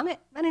little comet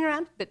running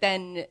around. But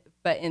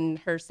in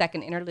her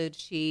second interlude,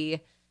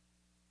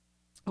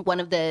 one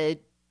of the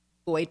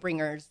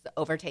Voidbringers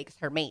overtakes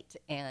her mate,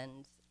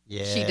 and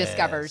she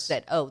discovers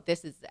that,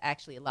 this is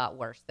actually a lot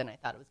worse than I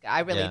thought it was. I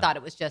really thought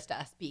it was just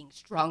us being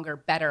stronger,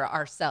 better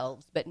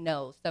ourselves, but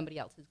no, somebody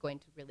else is going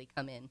to really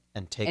come in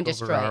and take and over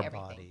destroy our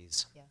everything.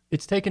 bodies. Yeah.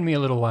 It's taken me a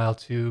little while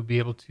to be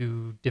able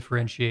to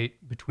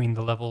differentiate between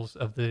the levels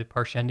of the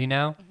Parshendi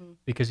now,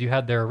 because you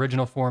had their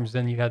original forms,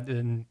 then you had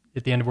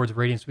at the end of Words of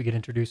Radiance, we get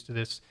introduced to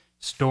this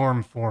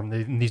storm form,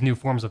 these new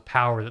forms of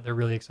power that they're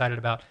really excited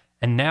about.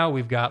 And now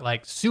we've got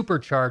like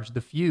supercharged,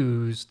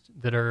 diffused,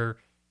 that are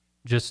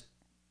just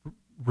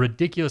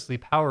ridiculously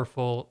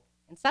powerful.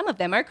 And some of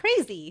them are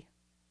crazy.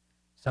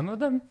 Some of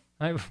them?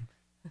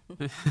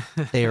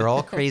 They are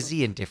all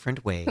crazy in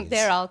different ways.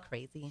 They're all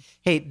crazy.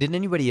 Hey,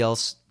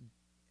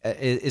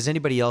 is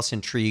anybody else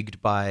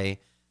intrigued by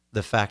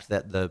the fact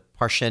that the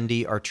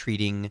Parshendi are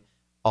treating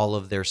all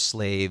of their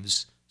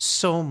slaves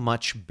so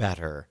much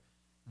better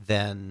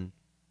than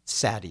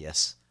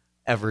Sadeas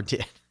ever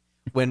did?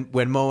 When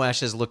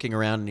Moash is looking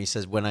around and he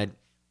says, when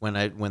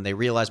they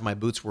realized my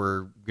boots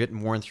were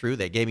getting worn through,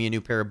 they gave me a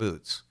new pair of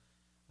boots.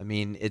 I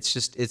mean, it's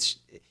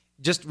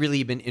just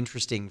really been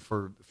interesting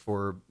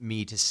for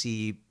me to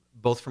see,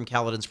 both from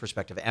Kaladin's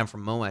perspective and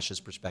from Moash's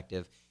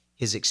perspective,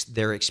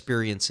 their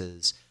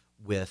experiences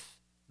with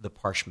the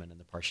Parshmen and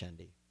the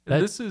Parshendi.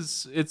 And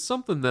it's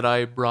something that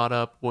I brought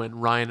up when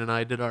Ryan and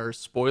I did our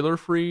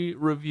spoiler-free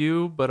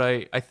review, but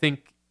I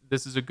think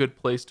this is a good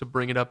place to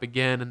bring it up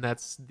again, and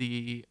that's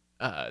the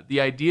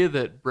idea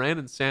that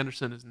Brandon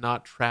Sanderson is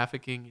not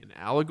trafficking in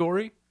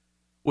allegory,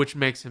 which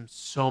makes him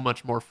so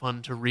much more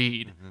fun to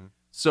read. Mm-hmm.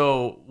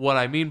 So what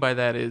I mean by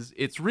that is,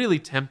 it's really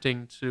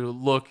tempting to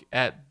look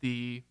at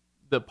the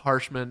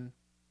Parshmen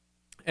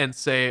and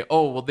say,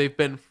 oh, well, they've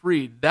been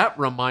freed. That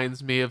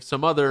reminds me of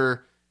some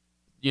other,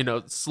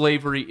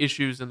 slavery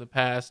issues in the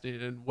past,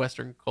 in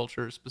Western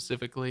culture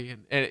specifically.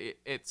 And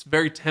it's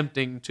very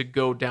tempting to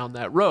go down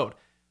that road.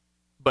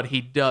 But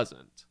he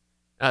doesn't.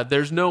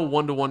 There's no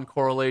one-to-one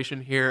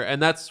correlation here.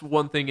 And that's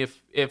one thing,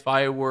 if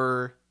I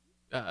were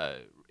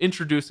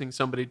introducing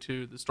somebody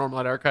to the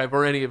Stormlight Archive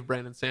or any of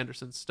Brandon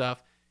Sanderson's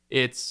stuff,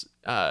 it's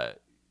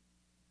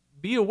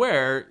be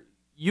aware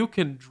you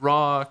can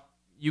draw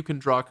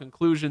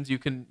conclusions, you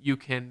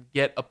can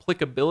get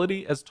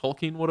applicability, as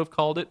Tolkien would have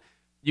called it.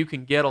 You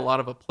can get a lot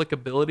of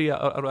applicability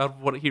out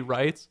of what he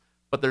writes,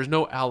 but there's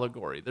no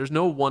allegory. There's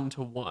no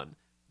one-to-one.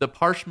 The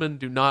Parshmen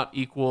do not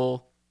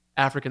equal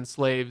African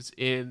slaves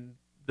in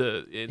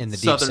the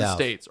southern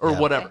states or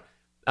whatever.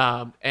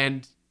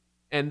 And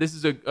this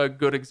is a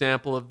good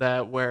example of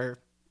that, where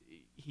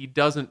he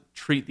doesn't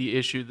treat the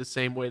issue the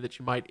same way that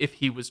you might if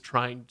he was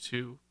trying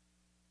to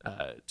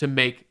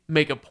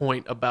make a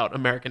point about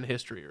American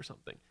history or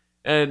something.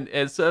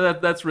 And so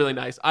that's really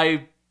nice.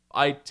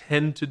 I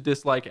tend to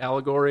dislike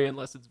allegory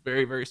unless it's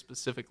very, very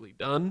specifically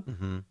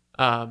done.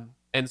 Mm-hmm.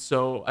 And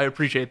so I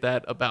appreciate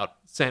that about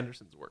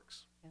Sanderson's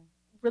works. Yeah.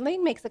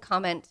 Relaine makes a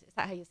comment. Is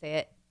that how you say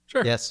it?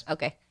 Sure. Yes.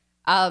 Okay.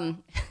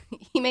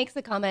 He makes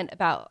a comment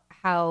about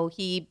how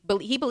he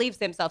believes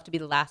himself to be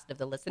the last of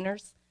the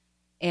listeners.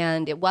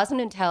 And it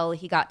wasn't until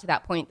he got to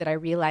that point that I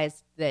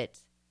realized that,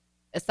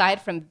 aside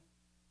from,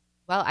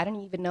 well, I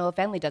don't even know if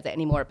Venli does it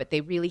anymore, but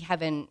there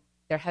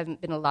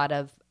haven't been a lot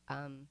of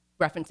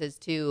references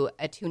to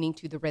attuning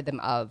to the rhythm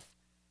of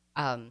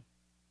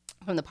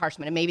from the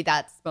Parshmen. And maybe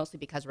that's mostly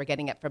because we're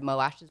getting it from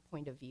Moash's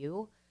point of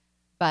view.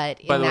 But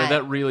by the way,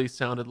 that really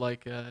sounded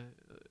like a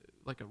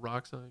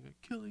rock song,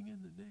 "Killing in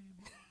the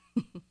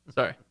Name."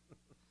 Sorry.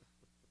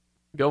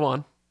 Go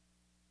on.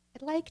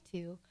 I'd like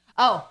to.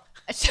 Oh,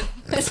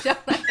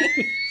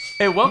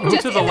 Hey, welcome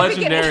Just to the in the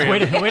legendary.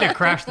 Way to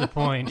crash the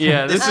point.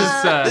 Yeah,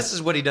 This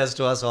is what he does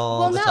to us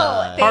all the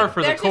time. Par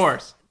for the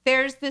course.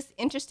 There's this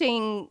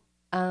interesting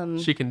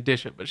She can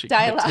dish it, but she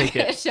can't dialogue take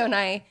it.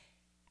 Shonai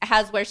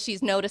has where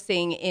she's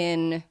noticing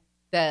in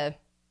the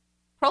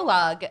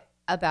prologue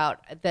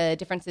about the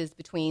differences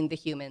between the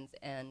humans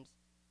and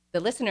the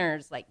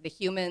listeners. Like the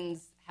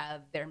humans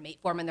have their mate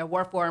form and their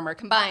war form are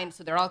combined,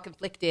 so they're all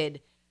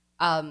conflicted.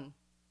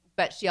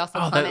 But she also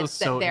comments that was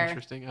so they're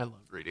interesting. I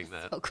loved reading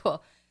that. so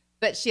cool.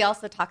 But she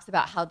also talks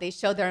about how they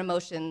show their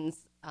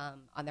emotions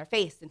on their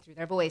face and through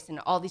their voice and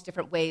all these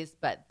different ways,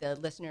 but the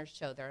listeners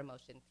show their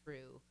emotion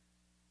through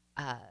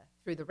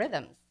the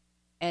rhythms.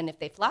 And if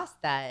they've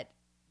lost that,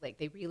 like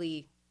they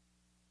really,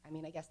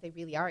 I guess they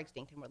really are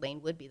extinct, and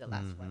Lane would be the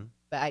last one.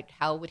 But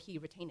how would he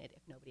retain it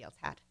if nobody else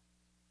had?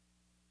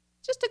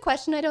 Just a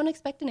question. I don't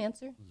expect an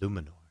answer.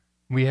 Luminor.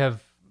 We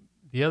have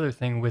the other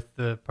thing with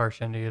the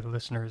Parshendi of the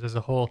listeners as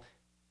a whole,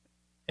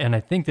 and I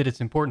think that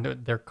it's important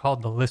that they're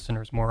called the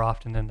listeners more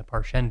often than the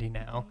Parshendi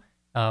now.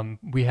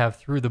 We have,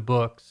 through the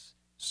books,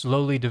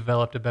 slowly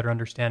developed a better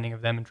understanding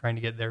of them and trying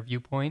to get their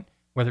viewpoint,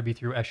 whether it be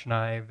through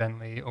Eshonai,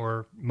 Venli,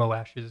 or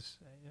Moash's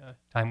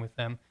time with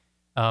them.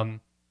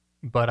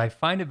 But I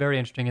find it very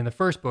interesting. In the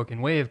first book,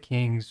 in Way of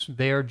Kings,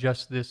 they are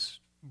just this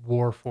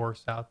war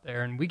force out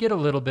there, and we get a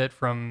little bit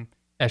from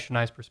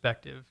Eshonai's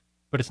perspective,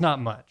 but it's not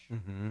much.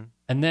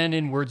 And then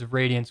in Words of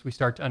Radiance, we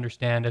start to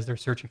understand, as they're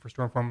searching for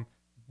Stormform,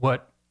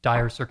 what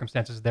dire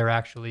circumstances they're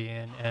actually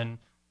in, and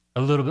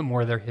a little bit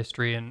more of their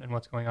history and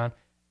what's going on.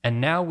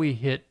 And now we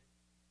hit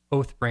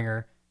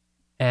Oathbringer,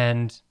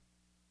 and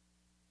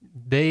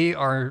they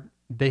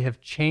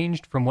have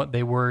changed from what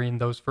they were in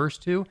those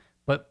first two,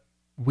 but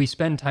we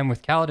spend time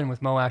with Kaladin,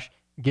 with Moash,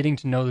 getting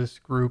to know this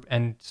group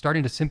and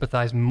starting to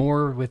sympathize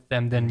more with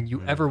them than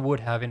you ever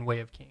would have in Way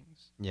of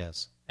Kings.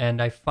 Yes.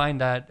 And I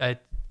find that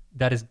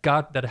that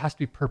it has to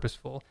be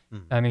purposeful.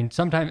 I mean,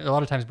 a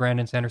lot of times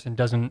Brandon Sanderson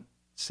doesn't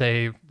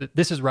say that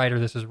this is right or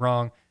this is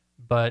wrong,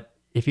 but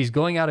if he's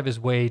going out of his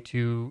way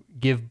to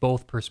give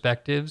both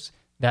perspectives,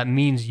 that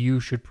means you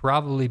should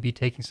probably be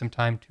taking some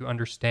time to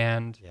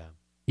understand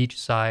each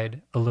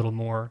side a little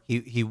more.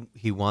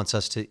 He wants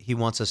us to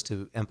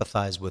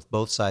empathize with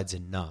both sides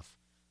enough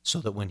so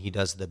that when he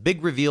does the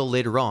big reveal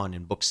later on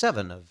in book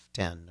 7 of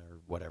 10 or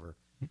whatever,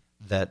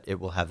 that it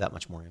will have that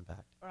much more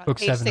impact. Or on Book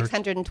page 7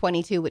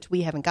 622, which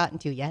we haven't gotten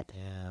to yet.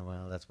 Yeah,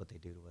 well, that's what they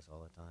do to us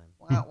all the time.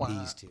 Wah, wah.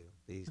 These two.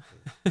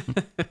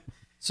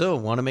 So,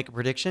 want to make a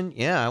prediction?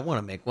 Yeah, I want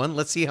to make one.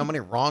 Let's see how many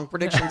wrong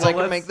predictions I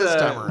can make this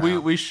time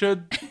around. We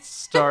should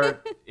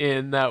start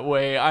in that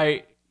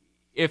way.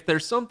 If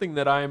there's something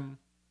that I'm...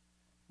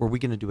 Were we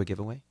going to do a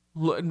giveaway?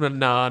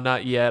 No,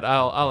 not yet.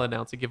 I'll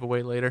announce a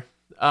giveaway later.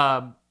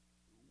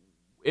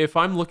 If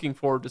I'm looking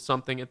forward to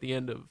something at the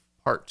end of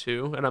part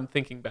 2, and I'm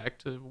thinking back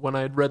to when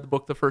I had read the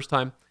book the first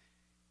time,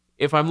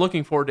 if I'm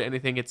looking forward to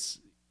anything, it's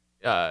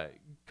kind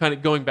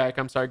of going back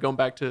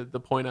to the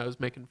point I was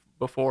making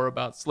before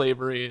about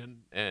slavery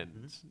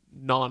and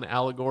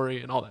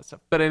non-allegory and all that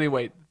stuff. But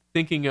anyway,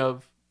 thinking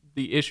of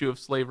the issue of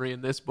slavery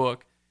in this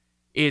book,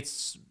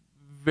 it's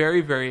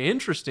very, very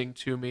interesting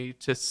to me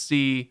to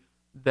see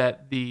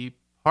that the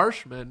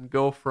Parshmen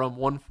go from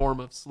one form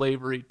of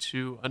slavery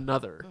to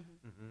another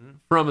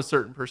from a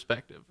certain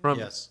perspective, from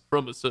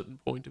a certain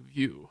point of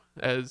view,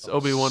 as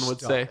Obi-Wan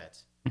would say.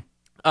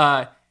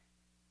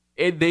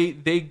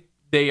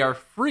 They are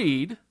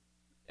freed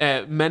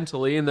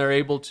mentally, and they're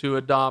able to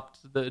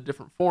adopt the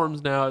different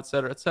forms now, et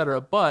cetera,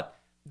 but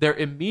they're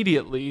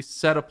immediately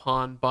set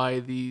upon by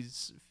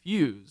these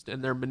fused,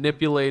 and they're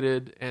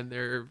manipulated, and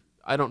they're,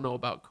 I don't know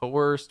about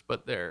coerced,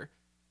 but they're,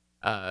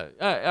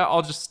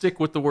 I'll just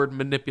stick with the word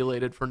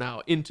manipulated for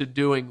now, into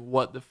doing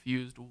what the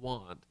fused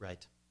want.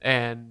 Right.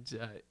 And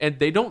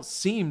they don't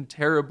seem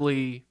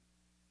terribly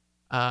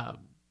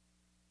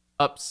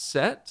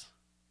upset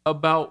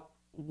about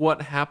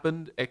what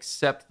happened,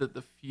 except that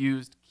the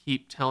fused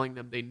keep telling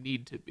them they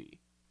need to be.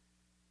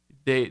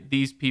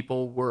 These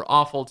people were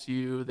awful to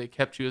you. They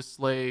kept you as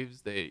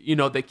slaves. They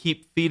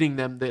keep feeding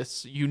them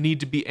this. You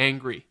need to be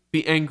angry.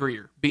 Be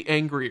angrier. Be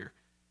angrier.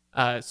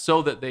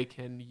 So that they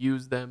can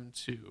use them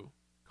to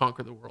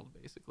conquer the world,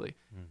 basically.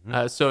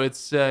 So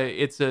it's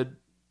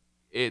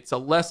a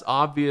less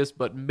obvious,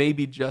 but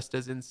maybe just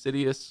as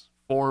insidious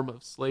form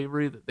of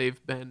slavery that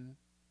they've been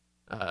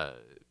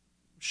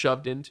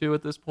shoved into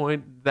at this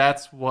point.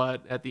 That's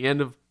what, at the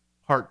end of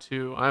part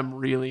 2, I'm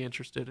really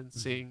interested in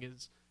seeing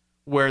is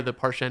where the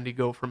Parshendi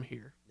go from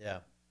here. Yeah.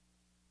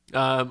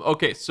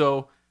 Okay,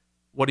 so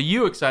what are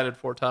you excited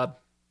for, Todd?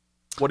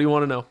 What do you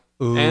want to know?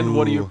 Ooh. And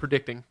what are you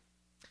predicting?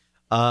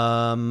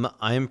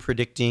 I'm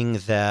predicting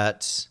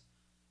that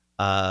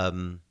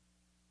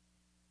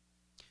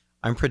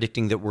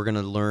we're going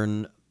to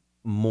learn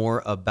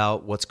more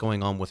about what's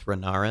going on with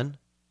Renarin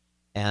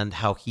and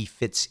how he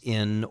fits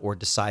in or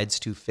decides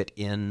to fit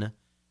in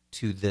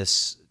to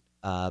this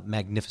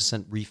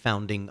magnificent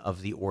refounding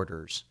of the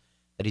orders.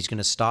 That he's going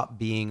to stop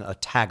being a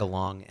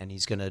tag-along and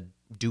he's going to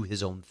do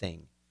his own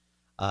thing,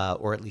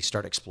 or at least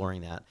start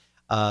exploring that.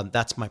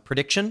 That's my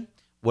prediction.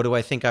 What do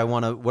I think I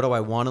want to? What do I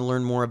want to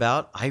learn more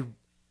about?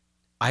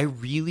 I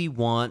really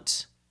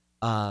want.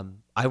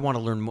 I want to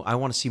learn. I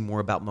want to see more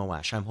about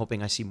Moash. I'm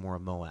hoping I see more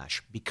of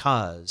Moash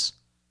because,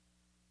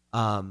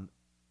 when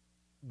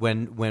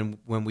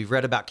we've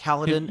read about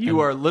Kaladin, You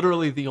are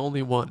literally the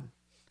only one.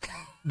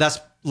 That's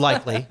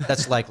likely.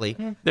 That's likely.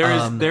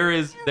 There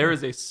is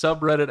a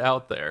subreddit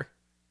out there.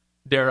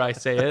 Dare I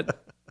say it?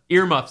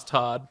 Earmuffs,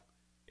 Todd.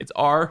 It's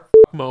r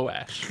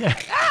Moash.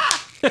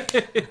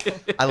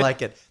 I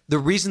like it. The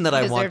reason that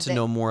I want Deserved to it.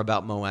 know more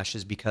about Moash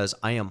is because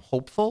I am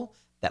hopeful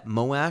that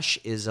Moash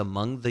is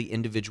among the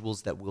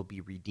individuals that will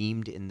be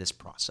redeemed in this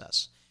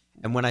process.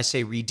 And when I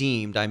say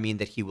redeemed, I mean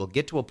that he will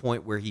get to a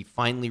point where he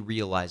finally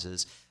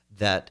realizes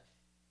that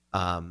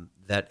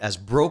that as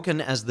broken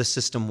as the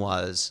system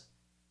was,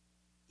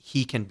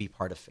 he can be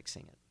part of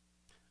fixing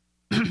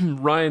it.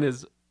 Ryan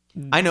is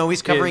I know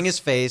he's covering his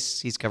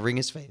face. He's covering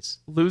his face,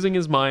 losing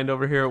his mind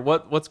over here.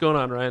 What's going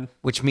on, Ryan?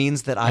 which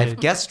means that I've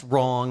guessed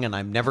wrong and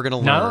I'm never going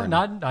to No, learn.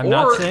 I'm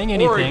not saying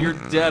anything. Or you're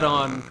dead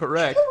on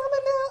correct.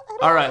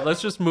 All right,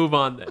 let's just move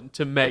on then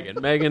to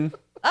Megan. Megan,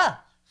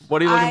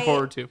 what are you looking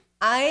forward to?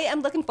 I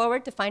am looking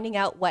forward to finding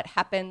out what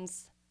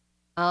happens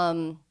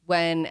when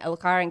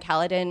Elhokar and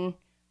Kaladin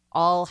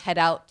all head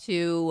out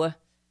to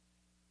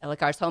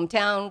Elhokar's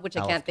hometown, which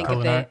I can't think of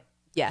Kholinar. it.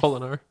 Yes.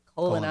 Kholinar.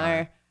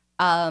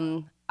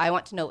 I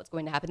want to know what's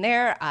going to happen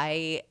there.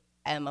 I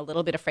am a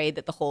little bit afraid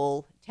that the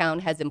whole town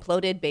has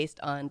imploded based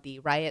on the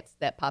riots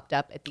that popped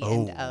up at the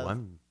end of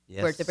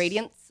yes. Words of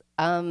Radiance.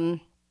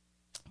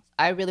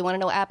 I really want to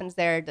know what happens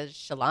there. Does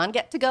Shallan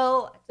get to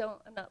go?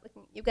 I'm not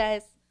looking at you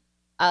guys.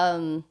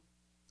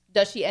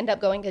 Does she end up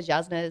going because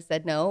Jasna has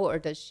said no, or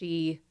does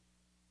she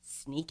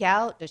sneak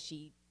out? Does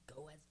she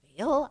go as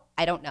Vale?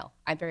 I don't know.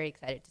 I'm very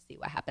excited to see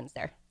what happens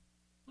there.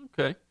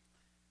 Okay.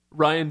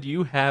 Ryan, do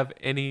you have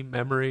any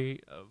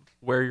memory of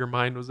where your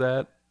mind was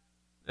at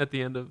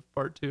the end of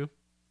part 2?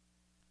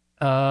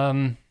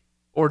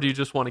 Or do you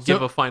just want to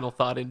give a final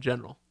thought in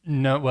general?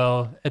 No,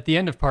 well, at the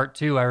end of part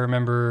 2, I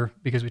remember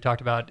because we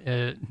talked about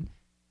it.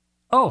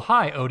 Oh,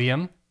 hi,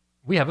 Odium.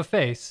 We have a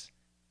face.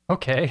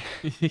 Okay.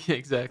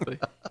 Exactly.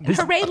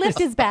 Hooray, Lift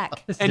is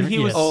back. And he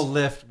was- Oh,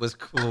 Lift was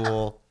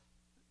cool.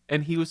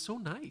 And he was so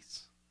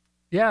nice.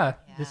 Yeah,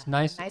 Yeah, this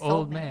nice nice old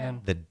old man.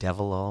 man. The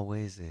devil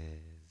always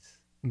is.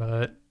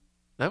 But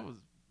That was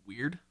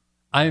weird.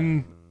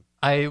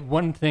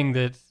 one thing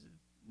that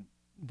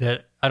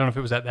I don't know if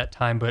it was at that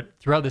time, but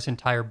throughout this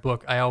entire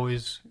book, I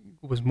always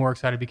was more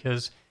excited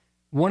because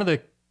one of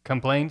the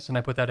complaints, and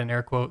I put that in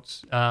air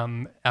quotes,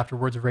 after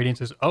Words of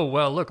Radiance is, oh,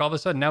 well, look, all of a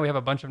sudden now we have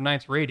a bunch of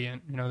Knights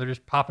Radiant. You know, they're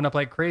just popping up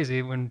like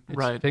crazy when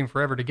it's taking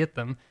forever to get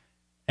them.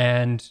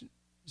 And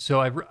so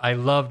I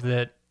loved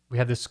that we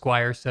have this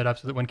squire set up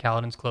so that when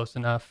Kaladin's close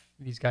enough,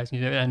 these guys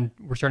need it, and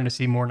we're starting to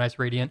see more Knights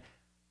Radiant.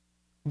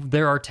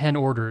 There are 10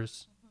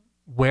 orders.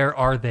 Where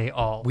are they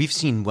all? We've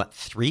seen,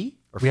 3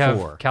 or 4? We have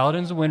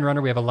Kaladin's a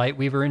Windrunner. We have a Light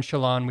Weaver in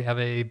Shallan. We have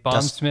a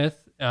Bondsmith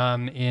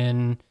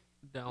in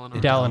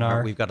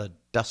Dalinar. We've got a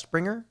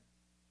Dustbringer.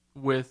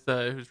 With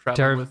who's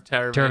traveling with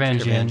Taravangian.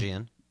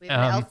 Taravangian. We have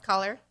an Um, Elf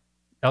Collar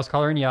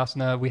Elscaller in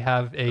Yasna. We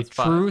have a That's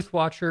 5. Truth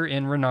Watcher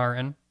in Renarin.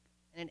 and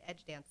an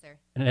Edge Dancer.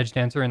 And an Edge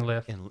Dancer in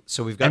Lith. And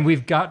so we've got, And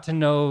we've got to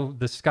know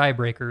the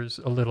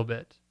Skybreakers a little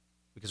bit.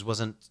 because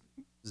wasn't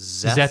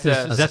Zeth,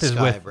 Zeth a is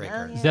with-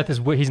 Skybreaker? Oh, yeah. Zeth is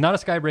he's not a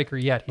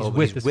Skybreaker yet. He's but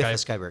with he's the with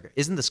Sky. the Skybreaker.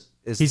 Isn't this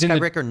is He's in the-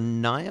 Skybreaker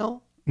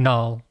Nile?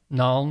 Nuln.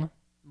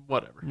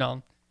 Whatever.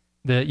 Nuln.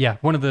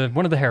 One of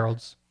the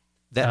heralds.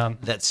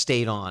 That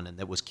stayed on and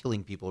that was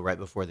killing people right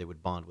before they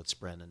would bond with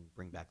Spren and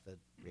bring back the.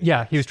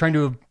 Yeah, he was trying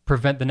to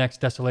prevent the next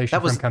desolation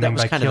That was from coming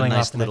by kind of a killing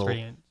nice off the little. next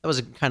Radiant. That was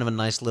a kind of a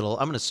nice little.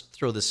 I'm going to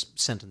throw this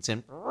sentence in.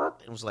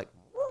 It was like.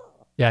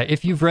 Yeah,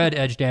 if you've read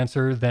Edge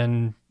Dancer,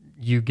 then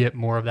you get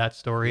more of that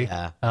story.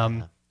 Yeah.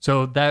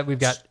 So that we've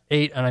got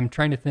 8, and I'm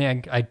trying to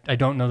think. I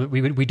don't know that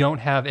we don't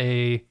have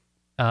a.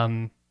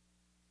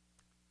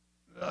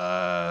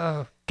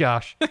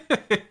 Gosh. This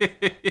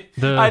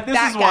That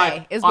is why.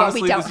 guy is what we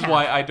Honestly, don't this is have.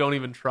 why I don't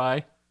even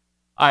try.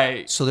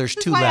 So there's This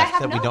is 2 why I left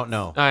have that we notes. don't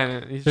know.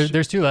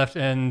 There's 2 left,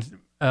 and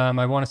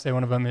I want to say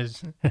one of them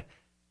is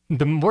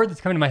the word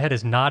that's coming to my head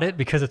is not it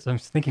because I'm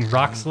thinking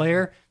Rock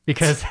Slayer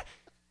because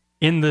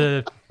in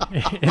the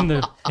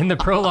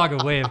prologue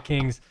of Way of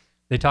Kings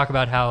they talk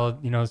about how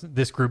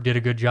this group did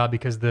a good job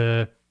because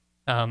the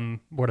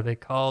what are they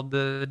called,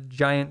 the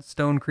giant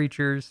stone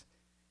creatures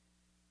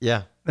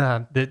Yeah.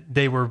 that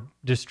they were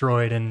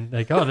destroyed and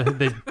like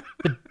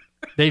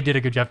they did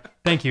a good job.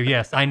 Thank you.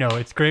 Yes, I know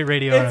it's great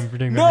radio and I'm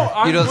doing No,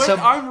 good.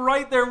 I'm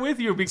right there with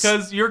you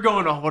because you're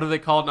going, oh, what are they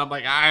called? And I'm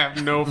like, I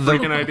have no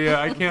freaking idea.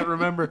 I can't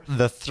remember.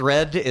 The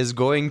thread is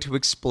going to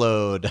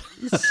explode.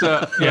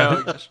 So,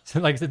 yeah. So,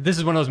 like I said, this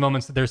is one of those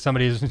moments that there's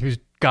somebody who's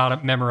got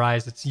it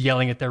memorized. It's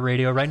yelling at their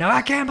radio right now.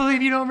 I can't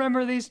believe you don't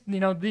remember these.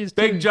 These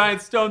Big two-"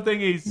 giant stone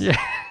thingies.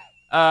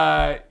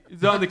 Yeah,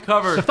 It's on the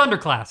cover. the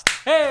Thunderclast.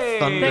 Hey,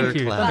 Thank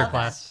you, Thunderclast.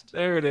 Thunderclast.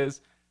 there it is.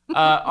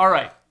 All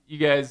right, you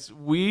guys,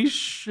 we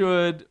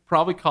should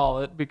probably call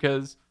it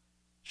because,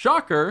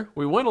 shocker,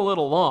 we went a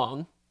little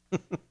long.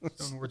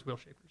 Stone Words Wheel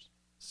Shapers.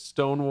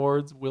 Stone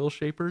Wards, Will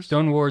Shapers.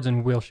 Stone Wards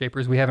and Will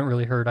Shapers. We haven't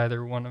really heard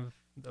either one of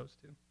those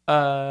two.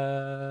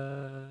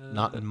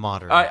 Not in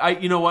modern.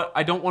 You know what?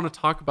 I don't want to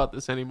talk about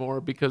this anymore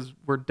because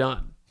we're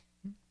done.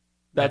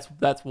 That's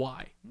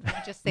why.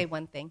 I'll just say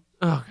one thing.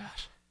 Oh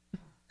gosh.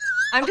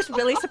 I'm just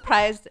really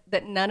surprised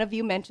that none of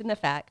you mentioned the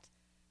fact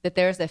that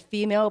there's a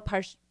female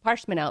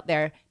parchment out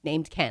there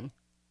named Ken.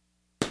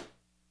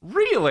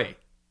 Really?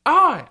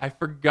 Oh, I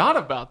forgot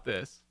about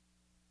this.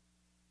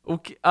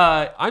 Okay.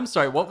 I'm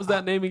sorry. What was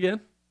that name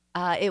again?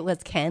 It was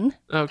Ken.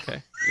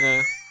 Okay.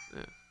 Yeah.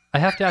 I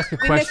have to ask a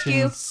We missed question.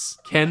 you.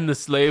 Ken the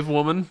slave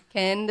woman.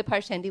 Ken the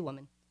Parshendi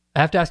woman. I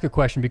have to ask a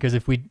question because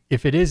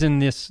if it is in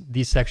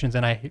these sections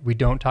and we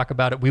don't talk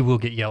about it, we will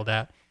get yelled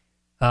at.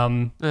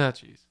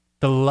 Jeez.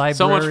 The library.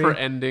 So much for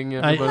ending,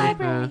 everybody.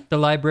 Library. The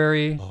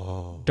library.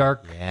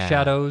 Dark yeah.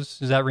 Shadows.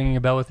 Is that ringing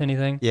a bell with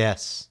anything?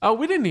 Yes. Oh,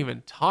 we didn't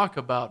even talk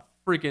about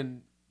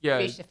freaking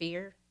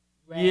Shafir.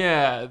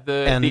 Yeah,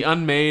 the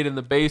unmade in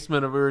the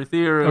basement of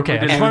Earthier. Okay,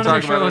 I just wanted to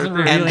make sure I wasn't And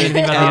revealing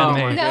anything about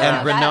the unmade. No,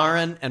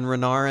 And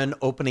Renarin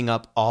opening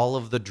up all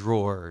of the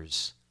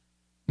drawers.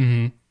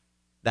 Mm-hmm.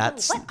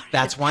 That's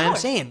the why I'm drawers?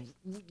 saying.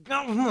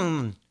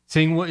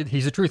 Seeing what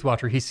he's a truth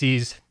watcher. He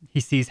sees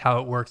how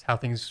it works, how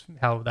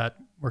that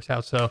works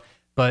out. So,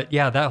 but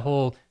yeah,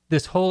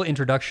 this whole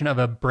introduction of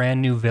a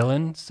brand new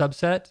villain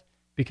subset,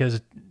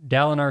 because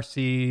Dalinar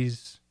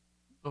sees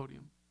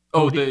Odium.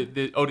 Oh,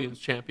 the Odium's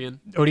champion.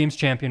 Odium's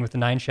champion with the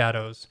 9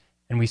 shadows,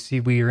 and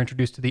we are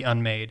introduced to the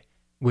Unmade,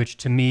 which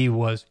to me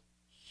was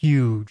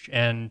huge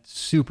and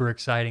super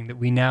exciting that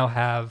we now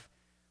have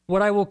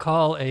what I will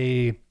call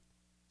a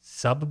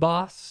sub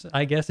boss,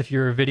 I guess, if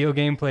you're a video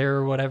game player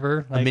or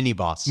whatever. A mini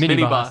boss. Mini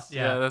boss, boss.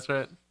 yeah. Yeah, that's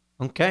right.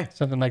 Okay.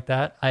 Something like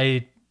that.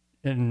 I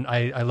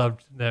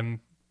loved them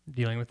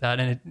dealing with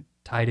that, and it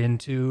tied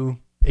into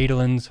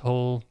Adolin's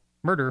whole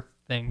murder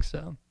thing.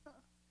 So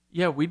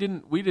Yeah, we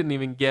didn't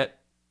even get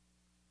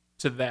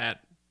to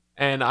that,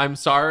 and I'm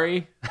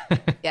sorry,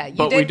 Yeah, you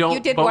but did. we don't.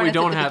 You did but warn we us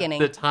don't at the have beginning.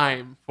 the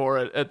time for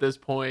it at this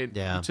point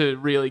Yeah. to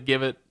really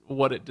give it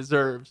what it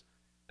deserves.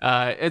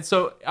 And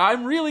so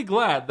I'm really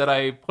glad that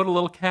I put a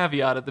little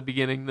caveat at the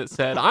beginning that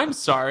said, "I'm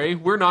sorry,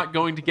 we're not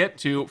going to get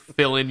to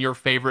fill in your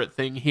favorite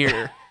thing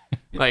here."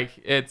 Like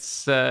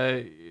it's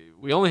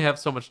we only have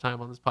so much time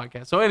on this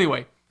podcast. So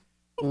anyway,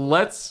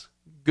 let's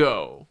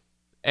go.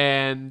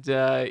 And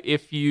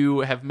if you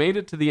have made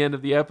it to the end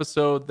of the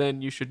episode,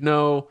 then you should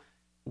know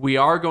we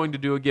are going to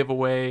do a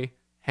giveaway.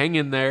 Hang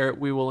in there.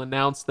 We will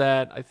announce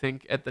that, I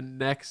think,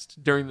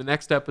 during the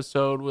next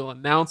episode. We'll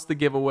announce the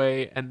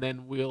giveaway, and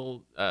then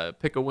we'll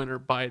pick a winner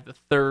by the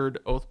 3rd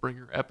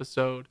Oathbringer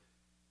episode.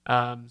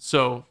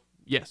 So,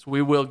 yes,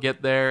 we will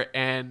get there.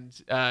 And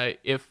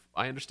if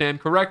I understand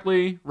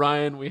correctly,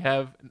 Ryan, we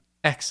have an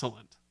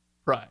excellent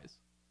prize.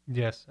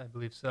 yes, I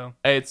believe so.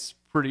 It's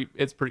pretty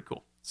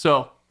cool.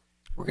 So,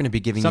 We're going to be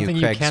giving Something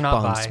you you Craig's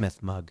cannot buy.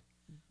 Bondsmith mug.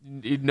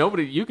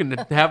 you can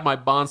have my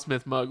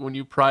Bondsmith mug when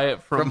you pry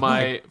it from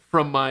my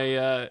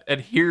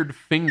adhered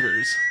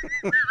fingers.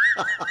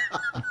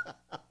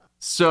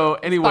 So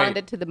anyway,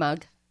 Bonded to the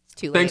mug. It's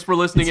too late. thanks for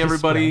listening, It's a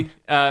everybody.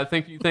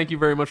 Thank you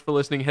very much for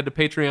listening. Head to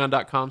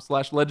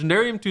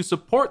patreon.com/legendarium to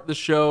support the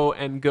show,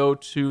 and go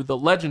to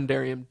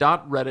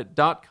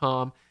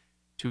thelegendarium.reddit.com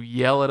to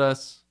yell at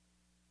us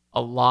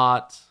a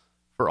lot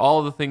for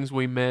all the things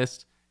we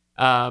missed.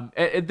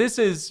 This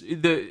is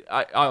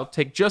I'll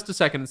take just a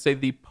second and say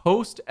the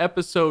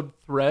post-episode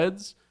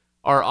threads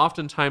are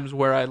oftentimes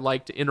where I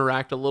like to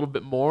interact a little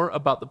bit more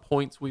about the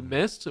points we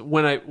missed.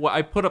 When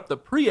I put up the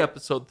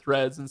pre-episode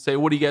threads and say,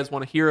 what do you guys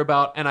want to hear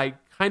about? And I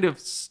kind of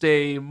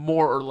stay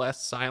more or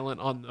less silent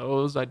on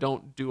those. I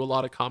don't do a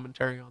lot of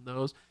commentary on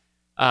those.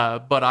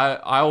 But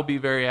I will be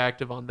very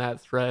active on that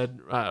thread.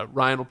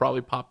 Ryan will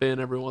probably pop in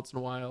every once in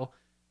a while.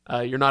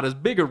 You're not as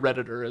big a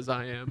Redditor as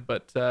I am,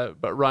 but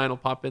Ryan will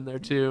pop in there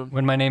too.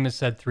 When my name is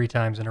said 3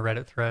 times in a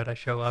Reddit thread, I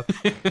show up.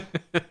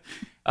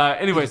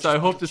 Anyway, so I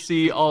hope to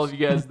see all of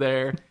you guys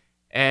there.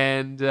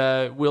 And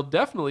we'll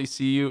definitely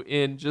see you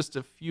in just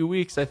a few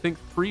weeks. I think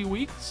 3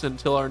 weeks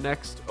until our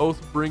next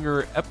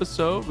Oathbringer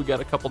episode. We got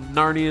a couple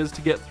Narnias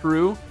to get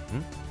through.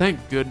 Thank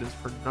goodness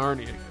for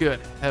Narnia. Good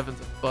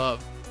heavens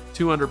above.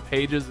 200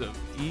 pages of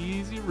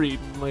easy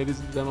reading, ladies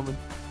and gentlemen.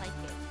 Like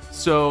it.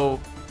 So,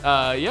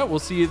 yeah, we'll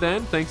see you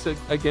then. Thanks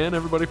again,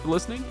 everybody, for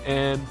listening.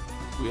 And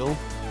we'll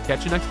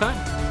catch you next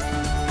time.